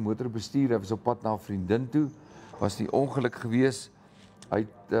self sy motor bestuur. Hy was op pad na 'n vriendin toe. Was die ongeluk geweest. Hy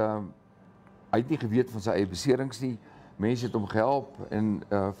het nie geweet van sy eie beserings nie. Mense het hom gehelp en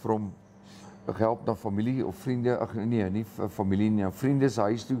vir hom gehelp na familie of vriende, nie familie nie, na vriende se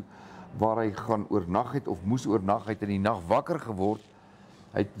huis toe waar hy gaan oornag het of moes oornag. Hy het in die nag wakker geword.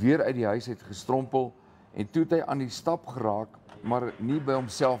 Hy het weer uit die huis uit gestrompel en toe het hy aan die stap geraak, maar nie by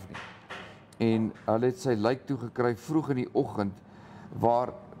homself nie. En hulle het sy lijk toe gekry vroeg in die oggend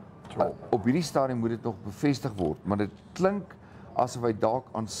waar op hierdie stadium moet dit nog bevestig word, maar dit klink asof hy dalk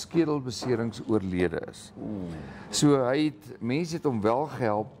aan skedelbeserings oorlede is. So mense het hom wel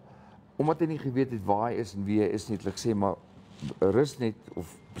gehelp omdat hy nie geweet het waar hy is en wie hy is nie. Ek sê maar rus net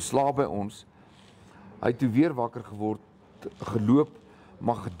of slaap by ons. Hy het toe weer wakker geword, geloop,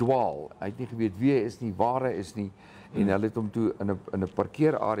 maar gedwaal. Hy het nie geweet wie hy is nie, waar hy is nie en hulle het hom toe in 'n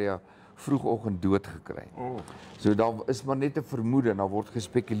parkeerarea vroegoggend dood gekry. So daar is maar net 'n vermoede en daar word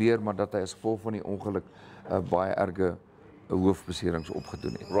gespekuleer maar dat hy as gevolg van die ongeluk baie erge hoofbeserings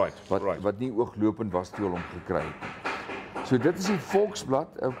opgedoen het. Right. Wat nie ooglopend was toe hom gekry het. So dit is die Volksblad.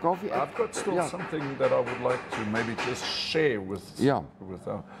 Kaufee, I've got still something that I would like to maybe just share with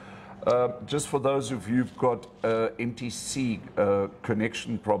just for those of you've got MTC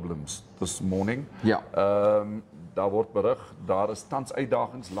connection problems this morning. Daar word berig, daar is tans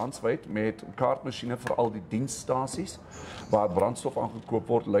uitdagings landwyd met kaartmasjiene vir al die diensstasies waar brandstof aangekoop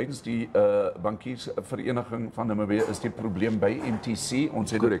word. Lydens die bankiersvereniging van Namibia is die probleem by MTC.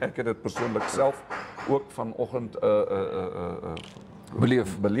 Ons het ek het dit persoonlik self ook vanoggend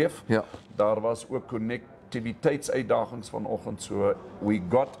beleef. Ja. Daar was ook connectiviteitsuitdagings vanoggend, so we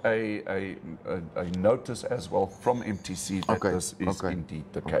got a notice as well from MTC that this is indeed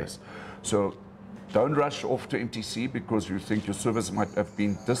the case. So don't rush off to MTC because you think your service might have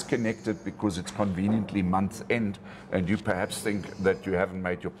been disconnected because it's conveniently month end and you perhaps think that you haven't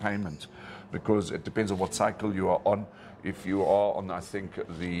made your payment because it depends on what cycle you are on. If you are on, I think,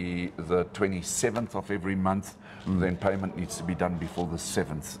 the 27th of every month, then payment needs to be done before the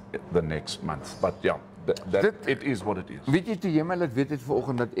 7th the next month. But yeah, it is what it is. Weet jy toe jy my laat weet het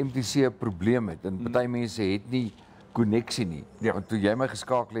vanoggend dat MTC 'n probleem het en party mense het nie koneksie nie. Want toe jy my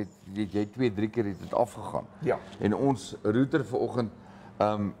geskakel het, jy 2-3 keer het dit afgegaan. En ons router vanoggend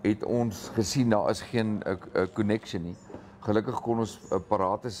het ons gesien daar is geen koneksie nie. Gelukkig kon ons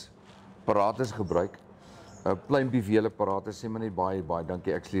apparatus gebruik. Pluimpie vele apparatus, sê maar net baie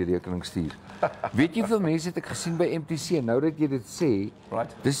dankie, ek sal die rekening stuur. Weet jy hoeveel mense het ek gesien by MTC? Nou dat jy dit sê,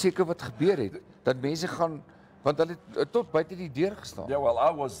 dis seker wat gebeur het, dat mense gaan want hulle het tot buite die deur gestaan. Yeah, well,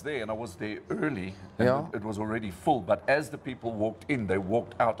 I was there and I was there early and it was already full, but as the people walked in, they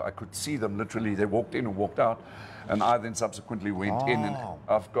walked out. I could see them literally, they walked in and walked out and I then subsequently went in and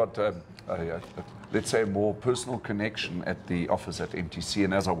I've got let's say a more personal connection at the office at MTC,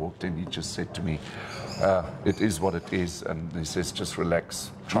 and as I walked in he just said to me, it is what it is, and he says just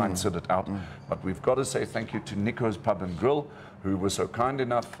relax, try and sit it out. But we've got to say thank you to Nico's Pub and Grill, who were so kind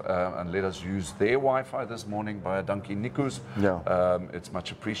enough and let us use their Wi-Fi this morning by a Dunky Nico's. It's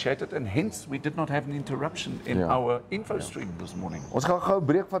much appreciated, and hence we did not have an interruption in our InfoStream this morning. Ons gaan gou 'n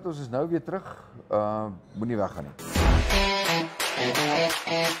breek vat, ons is nou weer terug. Moenie weggaan nie.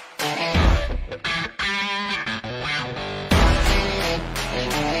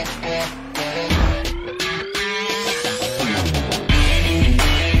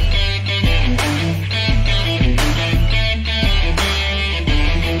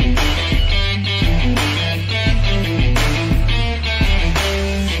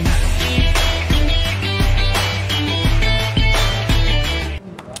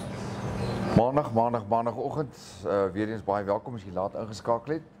 Maandagoggend, weer eens baie welkom as jy laat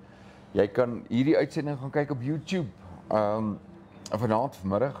ingeskakel het. Jy kan hierdie uitsending gaan kyk op YouTube, vanaand,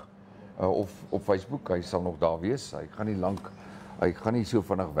 vanmiddag, of op Facebook. Hy sal nog daar wees. Hy gaan nie so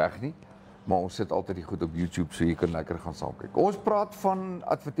vinnig weg nie, maar ons sit altyd die goed op YouTube, so jy kan lekker gaan saam kyk. Ons praat van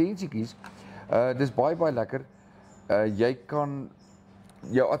advertensiekies. Dis baie lekker. Jy kan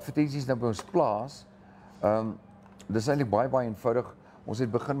jou advertensies nou by ons plaas. Dis eintlik baie eenvoudig. Ons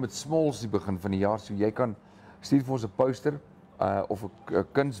het begin met smalls die begin van die jaar, so jy kan stuur vir ons 'n poster of 'n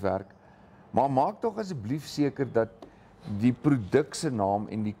kunswerk, maar maak tog asseblief seker dat die produk se naam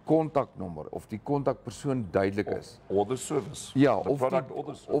en die kontaknommer of die kontakpersoon duidelik is. Or the service. Ja,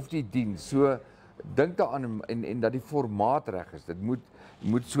 of die diens. So dink daaraan en dat die formaat reg is. Dit moet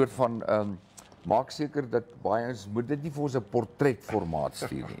soort van maak seker dat baie ons moet dit nie vir ons 'n portretformaat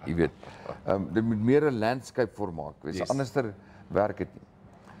stuur nie, jy weet. Dit moet meer 'n landscape formaat wees. Yes. Anderster werk het nie.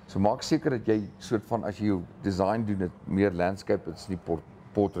 So maak seker dat jy soort van as jy jou design doen dit meer landscape, dit is nie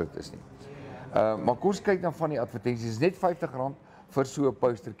portrait is nie. Maar kom ons kyk dan van die advertensies. Net R50 vir so 'n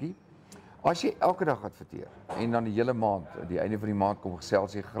postertjie. As jy elke dag adverteer en dan die hele maand, die einde van die maand kom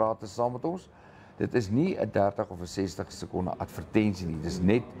gesels jy gratis saam met ons. Dit is nie 'n 30 of 'n 60 sekonde advertensie nie. Dis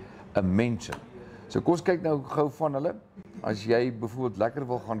net 'n mention. So kom ons kyk nou gou van hulle. As jy byvoorbeeld lekker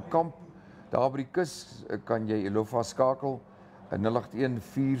wil gaan kamp daar by die kus, kan jy Elofa skakel 08144777968.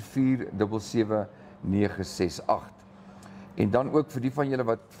 En dan ook vir die van julle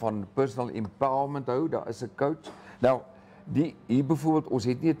wat van personal empowerment hou, daar is 'n coach. Nou, hier byvoorbeeld, ons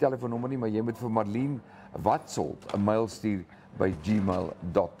het nie 'n telefoonnommer nie, maar jy moet vir Marlene Watsolt 'n mail stuur by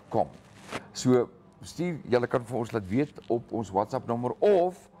gmail.com. So stuur, julle kan vir ons laat weet op ons WhatsApp nommer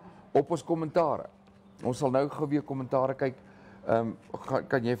of op ons kommentare. Ons sal nou gou weer kommentare kyk.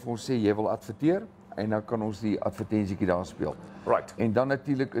 Kan jy vir ons sê jy wil adverteer? En dan kan ons die advertensiekie daar speel. Right. En dan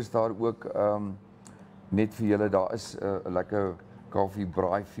natuurlik is daar ook net vir julle, daar is 'n lekker koffie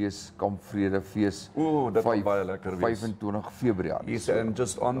braaifees, kampvredefees. Ooh, dit gaan baie lekker wees. 25 Februarie. Yes, and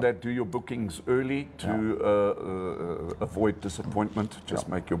just on that, do your bookings early to avoid disappointment. Just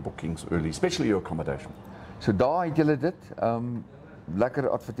make your bookings early, especially your accommodation. So daar het julle dit, lekker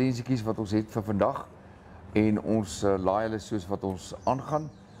advertensiekies wat ons het vir vandag. En ons laai hulle soos wat ons aangaan.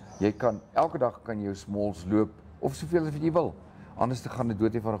 Jy kan elke dag kan jou smalls loop of soveel as wat jy wil. Anders te gaan dit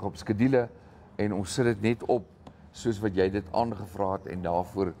dood eenvoudig op skedule en ons sit dit net op soos wat jy dit aangevra het en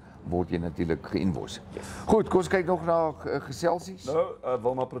daarvoor word jy natuurlik ge-invoice. Yes. Goed, kom ons kyk nog na geselsies. Nou,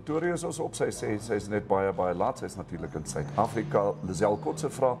 Wilma Pretoria is ons op. Sy sê sy is net baie laat. Sy is natuurlik in Suid-Afrika. Lisel Kotse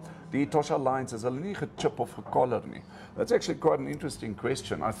vra, die Etosha Lions is hulle nie gechip of gecollar nie. That's actually quite an interesting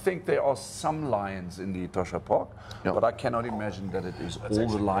question. I think there are some lions in the Etosha Park, but I cannot imagine that it is all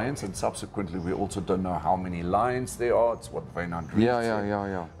the lions, and subsequently we also don't know how many lions there are. It's what Wayne said. Yeah.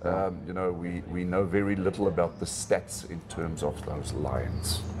 You know, we know very little about the stats in terms of those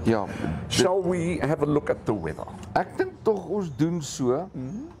lions. Ja. Shall we have a look at the weather? Ek dink tog ons doen so.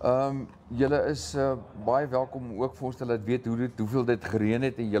 Julle is baie welkom ook vir ons te laat weet hoeveel dit gereën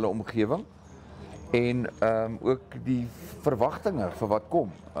het in julle omgewing. En ook die verwagtinge vir wat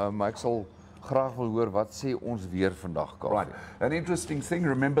kom. Maar ek sal graag wil hoor wat sê ons weer vandag, Kaufeee. Right. An interesting thing,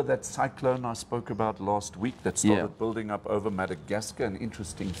 remember that cyclone I spoke about last week that started building up over Madagascar? An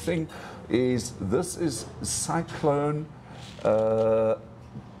interesting thing is this is cyclone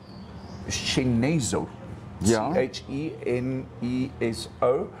Chenezo.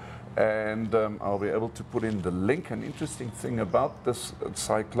 Cheneso. And I'll be able to put in the link. An interesting thing about this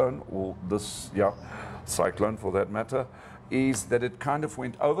cyclone, or this cyclone for that matter, is that it kind of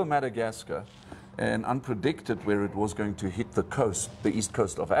went over Madagascar and unpredicted where it was going to hit the coast, the east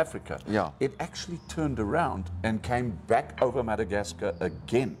coast of Africa. Yeah. It actually turned around and came back over Madagascar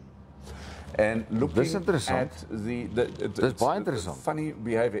again. And looking at the funny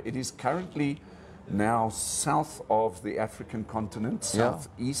behavior, it is currently now south of the African continent,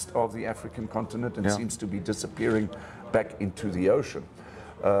 southeast of the African continent, and seems to be disappearing back into the ocean.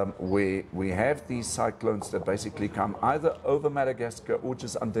 Where we have these cyclones that basically come either over Madagascar or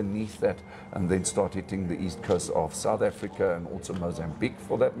just underneath that and then start hitting the east coast of South Africa and also Mozambique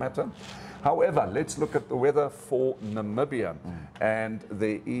for that matter. However, let's look at the weather for Namibia. And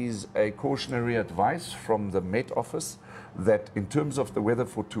there is a cautionary advice from the Met Office that in terms of the weather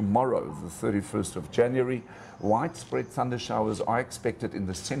for tomorrow, the 31st of January, widespread thunder showers are expected in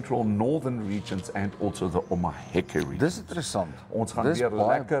the central northern regions and also the Omaheke region. Dis interessant. Ons gaan weer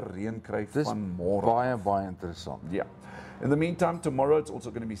lekker reën kry van môre. Baie interessant. Yeah. In the meantime, tomorrow it's also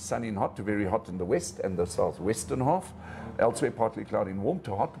going to be sunny and hot to very hot in the west and the southwestern half. Elsewhere, partly cloudy and warm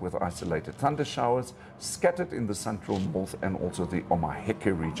to hot with isolated thunder showers scattered in the central north and also the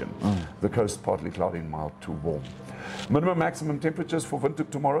Omaheke region. The coast, partly cloudy and mild to warm. Minimum maximum temperatures for Windhoek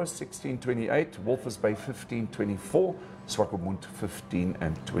tomorrow, 16-28, Walvis Bay 15-24, Swakopmund 15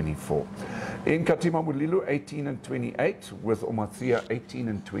 and 24. In Katima Mulilo, 18 and 28, with Omathia 18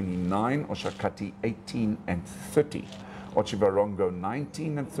 and 29, Oshakati 18 and 30. Ochivarongo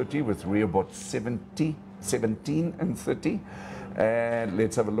 19 and 30 with Rehoboth 17 and 30. And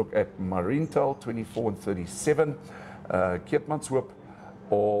let's have a look at Mariental 24 and 37. Keetmanshoop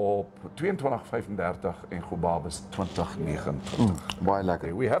op 22:35 en Gobabis 20:29. Baie lekker.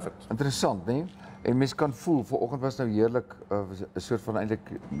 There we have it. Interessant, nee? En mens kan voel, vanoggend was nou heerlik, 'n soort van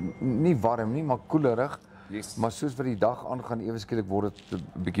eintlik nie warm nie, maar koelerig. Yes. Maar soos wat die dag aangaan, ewe skielik word dit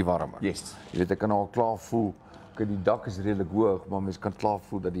 'n bietjie warmer. Yes. Jy weet, ek kan al klaar voel, die dak is redelik hoog, maar mens kan klaar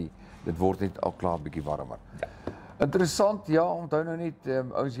voel dat dit word net al klaar 'n bietjie warmer. Ja. Interessant, ja, onthou nou net,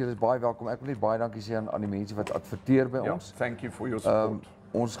 ouens, julle is baie welkom. Ek wil net baie dankie sê aan die mense wat adverteer by ons. Thank you for your support.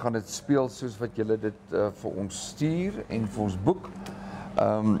 Ons gaan dit speel soos wat julle dit vir ons stuur en vir ons boek.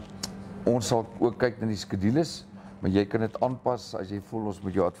 Ons sal ook kyk na die skedules, maar jy kan dit aanpas as jy voel ons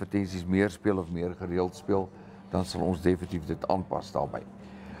moet jou advertensies meer speel of meer gereeld speel, dan sal ons definitief dit aanpas daarbey.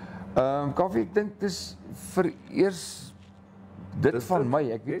 Kaufee, ek dink dis vir eers dit van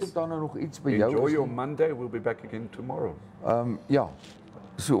my. Ek weet of daar nou nog iets by jou is. Enjoy your Monday, we'll be back again tomorrow. Ja,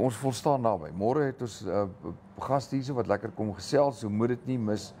 so ons volstaan daarbey. Môre het ons gaste hierso wat lekker kom gesels, so moet dit nie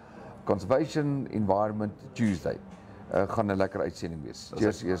mis. Conservation Environment Tuesday. Gaan 'n lekker uitsending wees.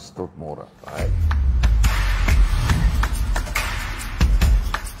 Cheers eers tot môre. Bye.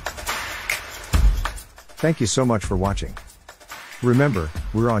 Thank you so much for watching. Remember,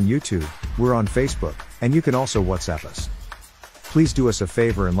 we're on YouTube, we're on Facebook, and you can also WhatsApp us. Please do us a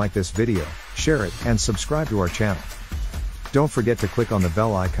favor and like this video, share it, and subscribe to our channel. Don't forget to click on the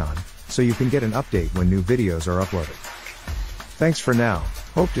bell icon, so you can get an update when new videos are uploaded. Thanks for now,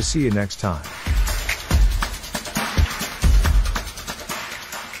 hope to see you next time.